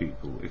even these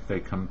people, if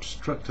they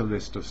construct a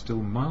list of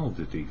still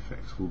milder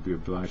defects, will be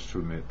obliged to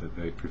admit that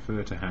they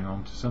prefer to hang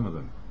on to some of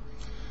them.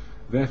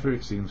 Therefore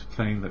it seems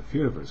plain that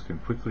few of us can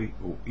quickly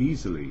or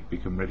easily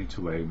become ready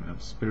to aim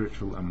at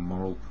spiritual and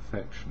moral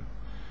perfection.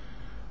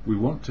 We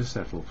want to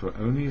settle for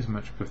only as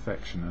much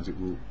perfection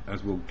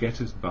as will get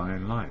us by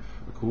in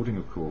life, according,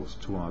 of course,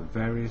 to our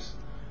various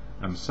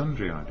and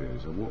sundry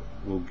ideas of what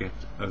will get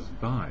us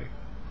by.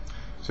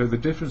 So the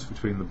difference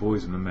between the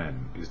boys and the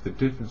men is the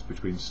difference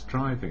between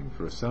striving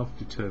for a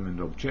self-determined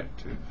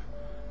objective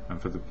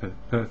and for the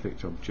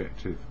perfect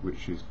objective,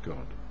 which is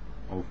God,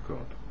 of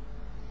God.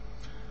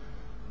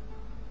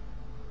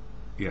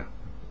 Yeah,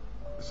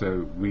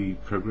 so we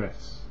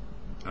progress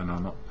and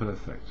are not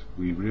perfect.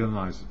 We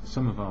realise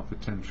some of our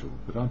potential,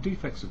 but our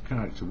defects of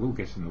character will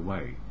get in the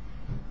way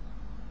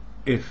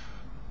if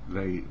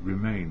they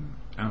remain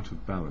out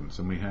of balance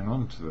and we hang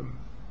on to them.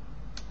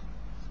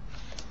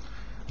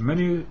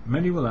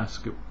 Many will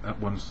at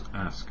once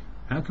ask,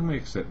 How can we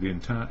accept the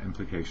entire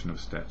implication of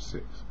step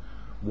 6?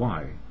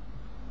 Why?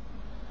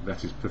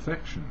 That is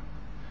perfection.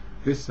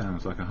 This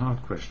sounds like a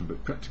hard question,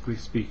 but practically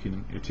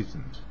speaking it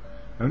isn't.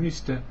 Only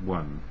step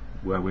 1,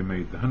 where we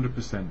made the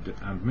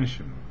 100%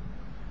 admission,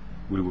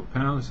 we were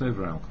powerless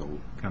over alcohol,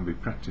 can be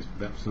practiced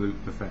with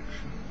absolute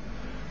perfection.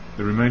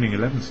 The remaining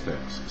 11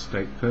 steps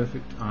state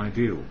perfect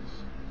ideals.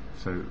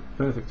 So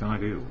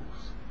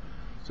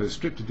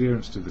strict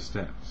adherence to the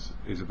steps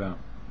is about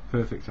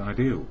perfect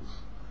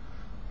ideals.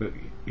 But,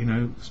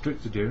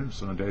 strict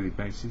adherence on a daily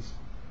basis,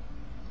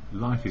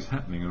 life is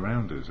happening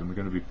around us and we're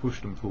going to be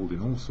pushed and pulled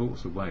in all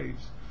sorts of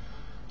ways.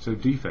 So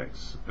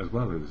defects as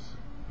well as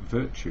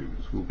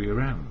virtues will be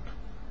around.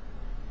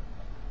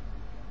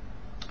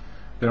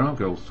 There are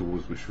goals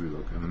towards which we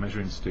look and the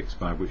measuring sticks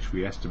by which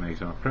we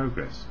estimate our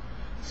progress.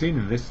 Seen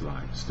in this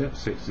light, step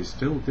 6 is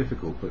still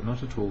difficult but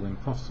not at all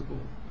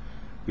impossible.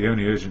 The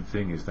only urgent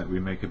thing is that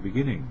we make a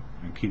beginning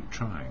and keep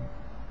trying.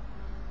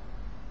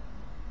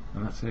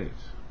 And that's it.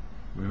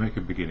 We make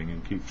a beginning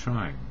and keep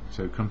trying.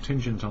 So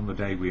contingent on the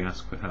day we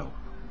ask for help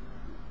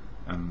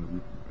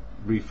and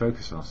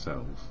refocus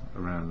ourselves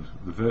around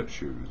the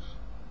virtues: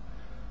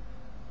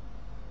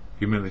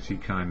 humility,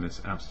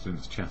 kindness,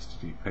 abstinence,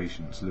 chastity,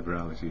 patience,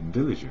 liberality and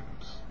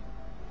diligence.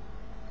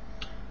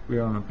 We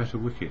are on a better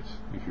wicket,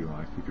 if you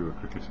like, if you're a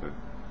cricketer.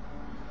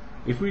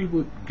 If we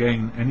would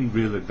gain any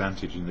real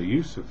advantage in the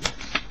use of this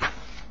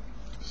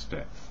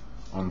step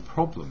on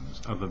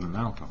problems other than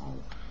alcohol,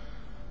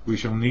 we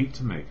shall need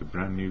to make a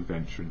brand new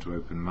venture into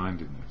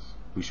open-mindedness.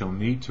 We shall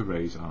need to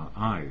raise our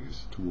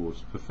eyes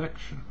towards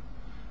perfection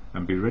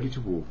and be ready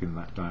to walk in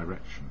that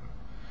direction.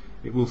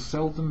 It will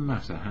seldom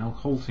matter how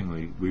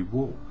haltingly we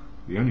walk.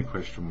 The only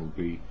question will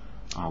be,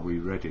 are we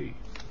ready?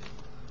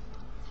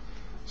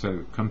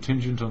 So,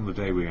 contingent on the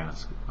day we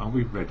ask, are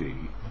we ready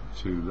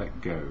to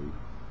let go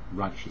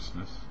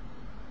righteousness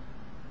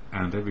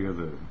and every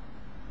other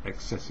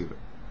excessive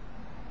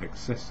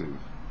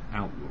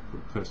outlook or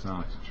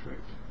personality trait?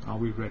 Are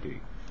we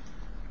ready?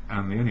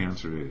 And the only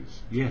answer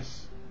is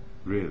yes,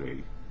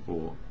 really.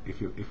 Or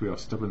if we are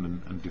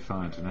stubborn and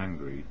defiant and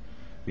angry,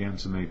 the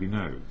answer may be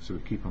no, so we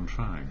keep on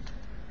trying.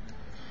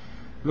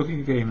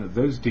 Looking again at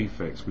those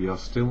defects we are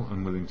still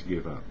unwilling to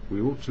give up, we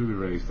ought to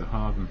erase the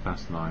hard and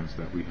fast lines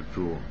that we have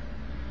drawn.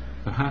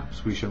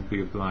 Perhaps we shall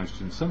be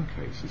obliged in some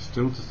cases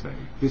still to say,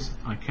 this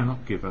I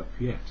cannot give up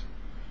yet.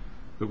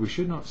 But we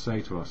should not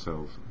say to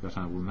ourselves that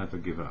I will never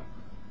give up.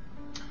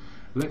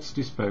 Let's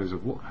dispose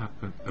of what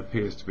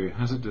appears to be a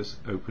hazardous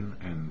open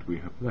end we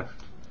have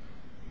left.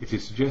 It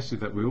is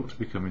suggested that we ought to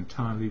become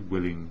entirely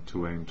willing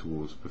to aim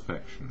towards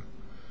perfection.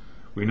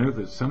 We know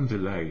that some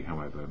delay,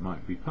 however,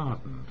 might be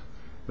pardoned.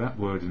 That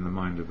word in the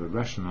mind of a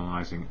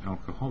rationalizing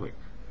alcoholic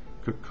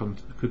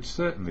could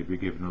certainly be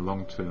given a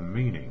long-term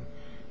meaning.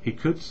 He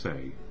could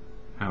say,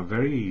 how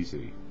very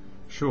easy.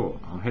 Sure,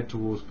 I'll head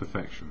towards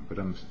perfection, but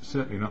I'm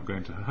certainly not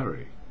going to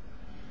hurry.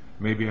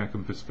 Maybe I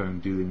can postpone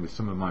dealing with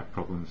some of my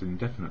problems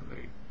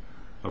indefinitely.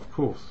 Of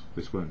course,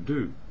 this won't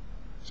do.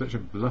 Such a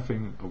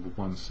bluffing of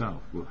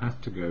oneself will have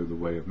to go the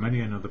way of many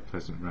another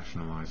pleasant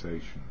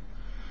rationalization.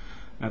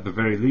 At the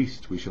very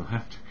least, we shall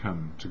have to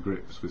come to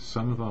grips with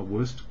some of our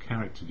worst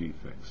character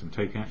defects and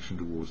take action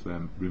towards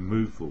their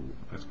removal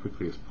as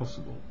quickly as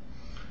possible.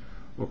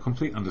 Or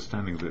complete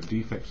understanding that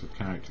defects of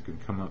character can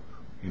come up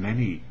in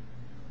any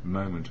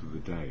moment of the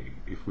day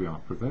if we are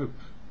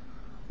provoked,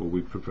 or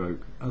we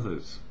provoke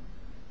others.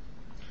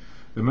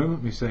 The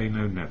moment we say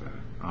no never,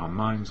 our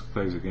minds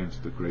close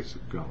against the grace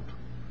of God,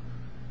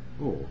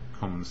 or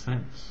common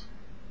sense.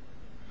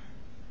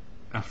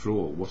 After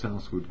all, what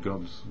else would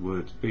God's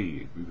words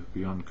be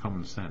beyond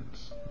common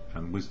sense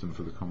and wisdom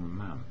for the common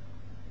man?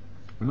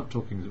 We're not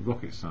talking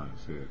rocket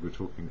science here, we're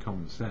talking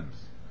common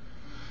sense.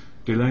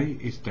 Delay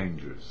is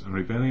dangerous, and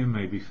rebellion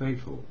may be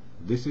fatal.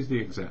 This is the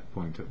exact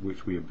point at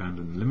which we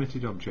abandon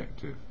limited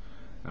objective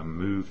and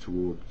move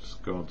towards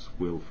God's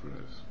will for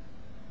us,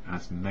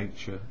 as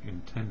nature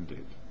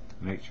intended,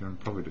 nature and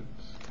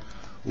providence.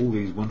 All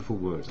these wonderful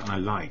words I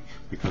like,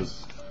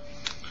 because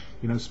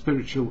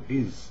spiritual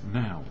is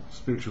now.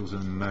 Spiritual's in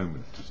the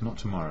moment. It's not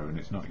tomorrow and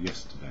it's not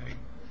yesterday.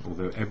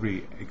 Although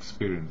every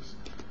experience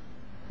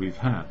we've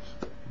had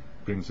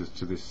brings us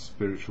to this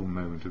spiritual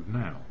moment of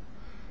now.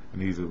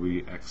 And either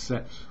we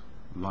accept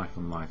life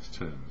on life's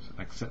terms,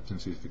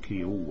 acceptance is the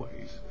key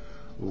always,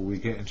 or we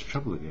get into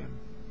trouble again.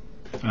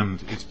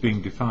 And it's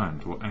being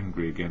defiant or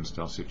angry against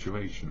our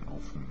situation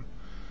often,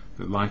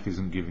 that life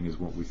isn't giving us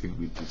what we think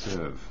we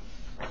deserve.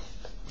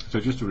 So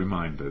just a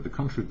reminder, the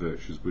contrary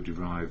virtues were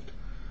derived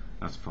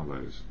as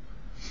follows.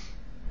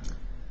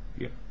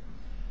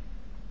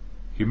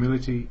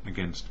 Humility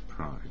against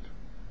pride,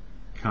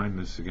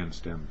 kindness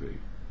against envy,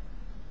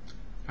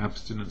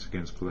 abstinence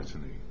against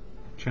gluttony,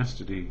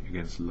 chastity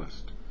against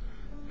lust,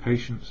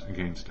 patience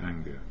against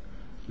anger,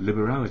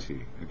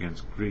 liberality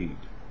against greed,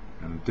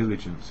 and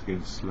diligence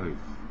against sloth.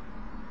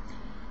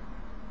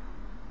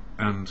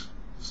 And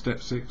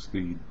step 6,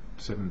 the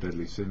 7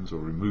 deadly sins, or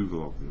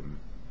removal of them,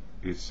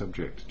 is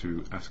subject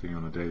to asking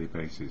on a daily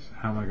basis,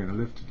 how am I going to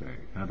live today?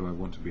 How do I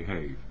want to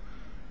behave?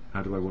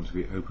 How do I want to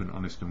be open,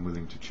 honest and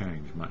willing to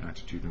change my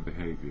attitude and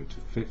behaviour to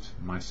fit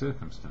my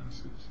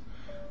circumstances?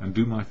 And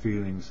do my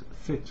feelings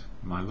fit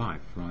my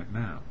life right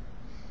now?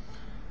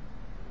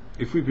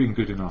 If we've been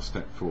good in our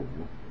step 4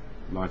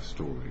 life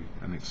story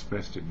and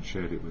expressed it and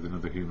shared it with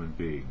another human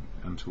being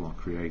and to our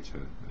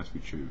Creator as we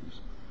choose,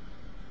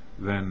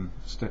 then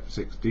step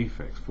 6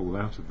 defects fall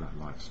out of that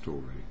life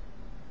story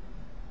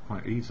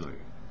quite easily.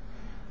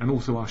 And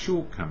also our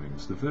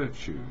shortcomings, the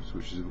virtues,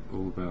 which is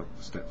all about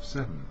step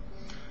 7.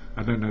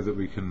 I don't know that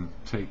we can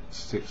take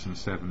 6 and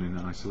 7 in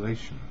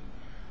isolation.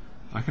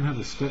 I can have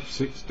a step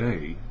 6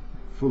 day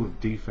full of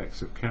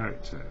defects of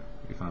character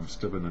if I'm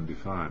stubborn and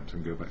defiant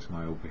and go back to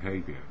my old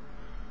behaviour.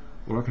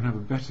 Or I can have a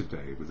better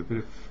day with a bit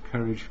of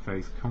courage,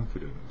 faith,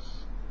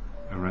 confidence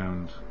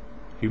around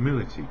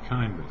humility,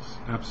 kindness,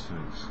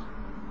 abstinence,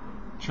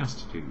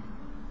 chastity,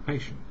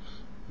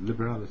 patience,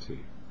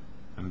 liberality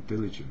and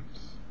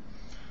diligence.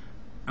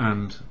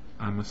 And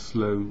I'm a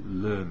slow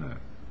learner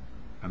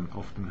and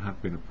often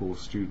have been a poor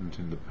student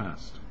in the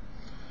past.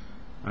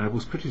 I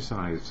was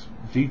criticised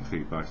deeply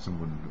by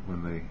someone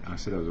when I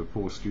said I was a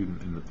poor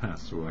student in the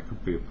past, or I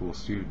could be a poor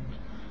student,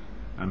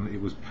 and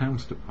it was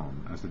pounced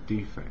upon as a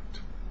defect.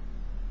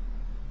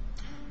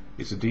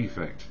 It's a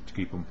defect to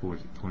keep on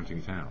pointing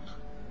it out.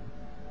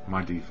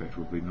 My defect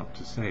would be not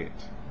to say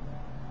it,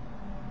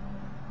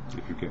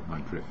 if you get my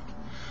drift.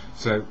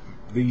 So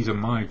these are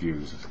my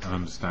views and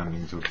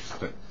understandings of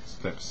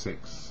step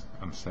 6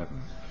 and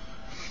 7.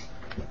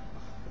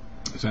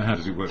 So how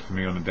does it work for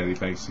me on a daily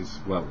basis?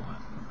 Well,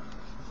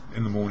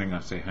 in the morning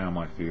I say, how am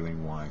I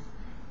feeling, why,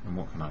 and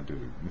what can I do?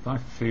 If I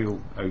feel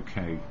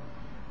okay,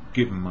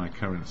 given my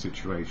current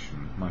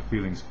situation, my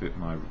feelings fit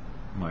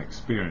my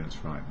experience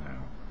right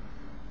now,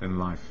 then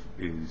life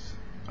is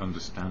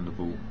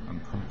understandable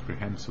and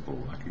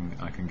comprehensible.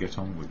 I can get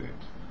on with it.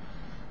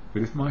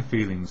 But if my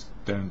feelings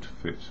don't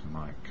fit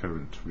my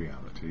current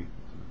reality,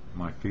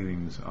 my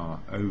feelings are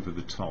over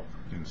the top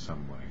in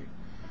some way,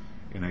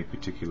 in a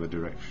particular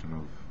direction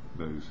of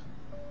those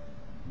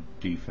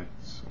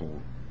defects or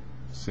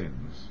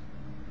sins,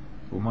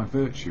 or my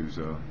virtues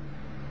are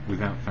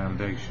without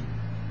foundation,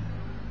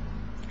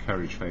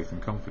 courage, faith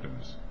and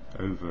confidence,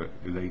 over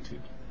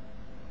elated,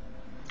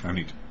 I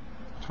need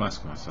to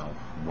ask myself,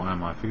 why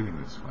am I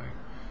feeling this way?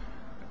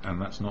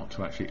 And that's not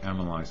to actually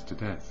analyse to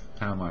death.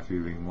 How am I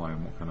feeling, why,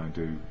 and what can I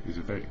do is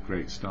a very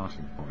great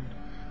starting point.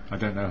 I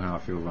don't know how I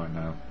feel right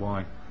now.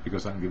 Why?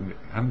 Because I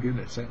haven't given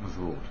it a second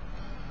thought.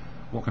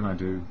 What can I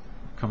do?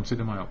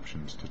 Consider my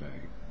options today.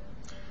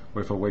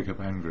 Or if I wake up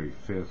angry,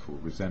 fearful,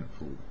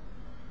 resentful,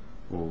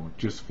 or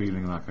just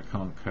feeling like I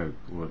can't cope,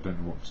 or I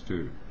don't know what to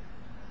do,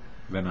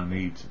 then I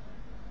need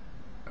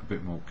a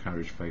bit more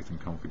courage, faith and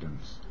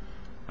confidence.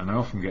 And I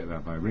often get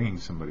that by ringing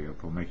somebody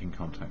up or making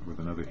contact with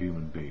another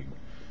human being,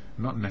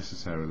 not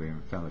necessarily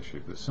in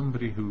fellowship, but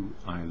somebody who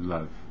I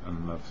love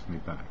and loves me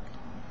back.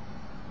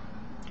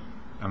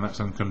 And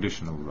that's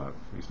unconditional love.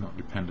 It's not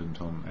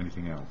dependent on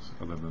anything else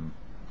other than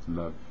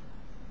love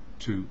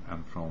to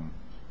and from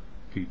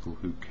people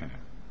who care.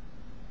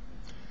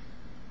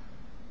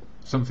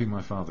 Something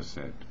my father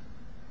said.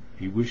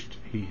 He wished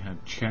he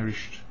had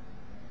cherished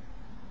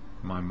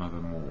my mother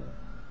more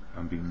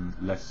and been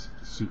less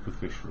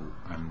superficial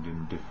and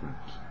indifferent.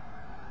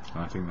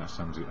 And I think that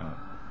sums it up.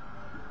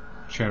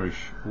 Cherish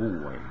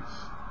always,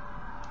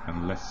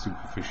 and less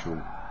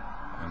superficial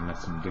and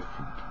less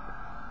indifferent.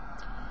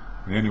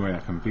 The only way I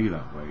can be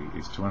that way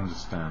is to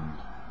understand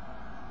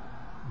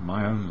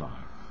my own life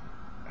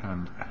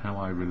and how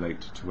I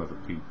relate to other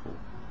people.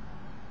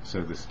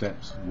 So the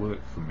steps work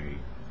for me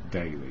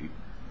daily,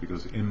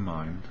 because in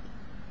mind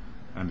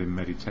and in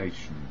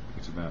meditation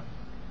it's about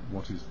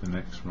what is the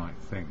next right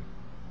thing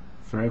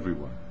for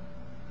everyone,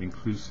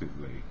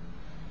 inclusively,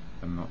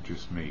 and not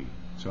just me.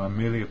 So I'm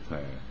merely a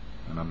player,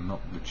 and I'm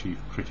not the chief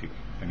critic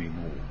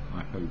anymore,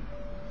 I hope.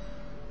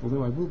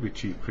 Although I will be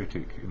chief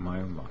critic in my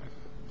own life,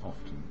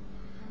 often,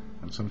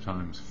 and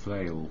sometimes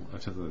flail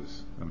at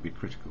others and be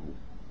critical,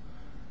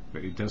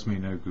 but it does me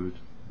no good,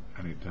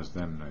 and it does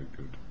them no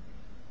good.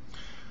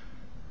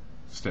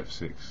 Step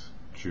 6,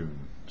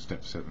 June.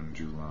 Step 7,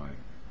 July.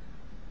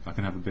 I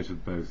can have a bit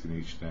of both in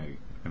each day.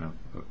 I can have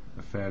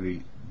a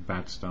fairly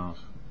bad start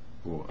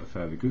or a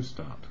fairly good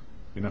start.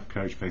 Enough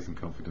courage, faith and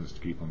confidence to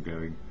keep on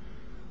going,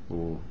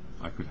 or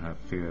I could have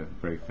fear,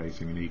 brave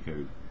facing and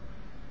ego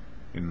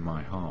in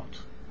my heart.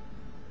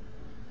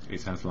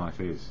 It's as life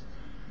is,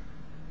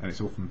 and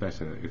it's often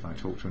better if I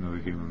talk to another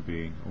human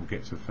being or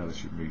get to a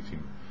fellowship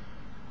meeting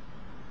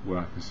where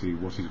I can see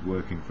what is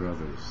working for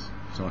others,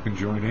 so I can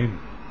join in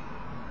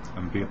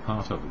and be a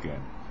part of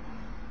again.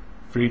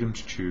 Freedom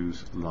to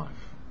choose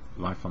life,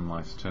 life on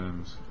life's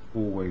terms,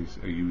 always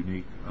a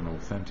unique and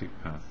authentic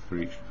path for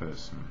each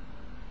person,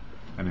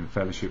 and in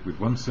fellowship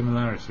with one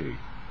similarity,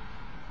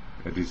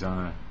 a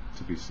desire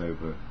to be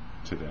sober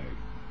today.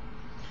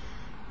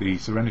 The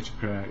Serenity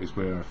Prayer is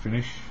where I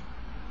finish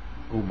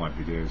all my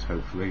videos,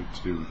 hopefully,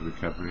 to do with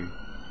recovery,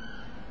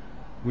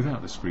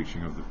 without the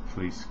screeching of the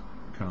police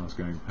cars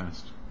going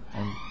past.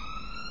 On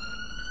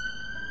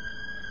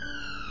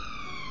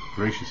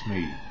gracious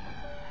me,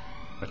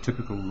 a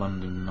typical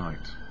London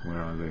night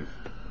where I live.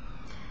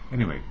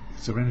 Anyway,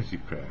 serenity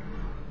prayer.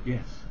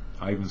 Yes,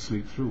 I even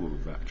sleep through all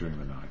of that during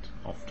the night,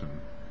 often,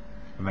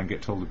 and then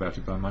get told about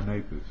it by my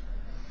neighbours.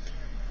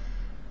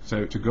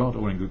 So to God,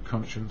 or in good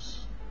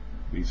conscience,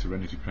 the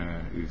serenity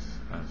prayer is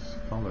as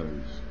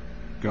follows.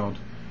 God,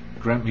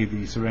 grant me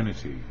the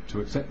serenity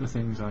to accept the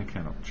things I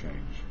cannot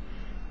change,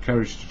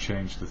 courage to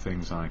change the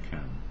things I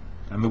can,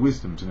 and the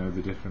wisdom to know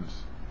the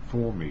difference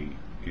for me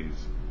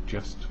is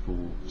just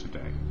for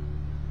today.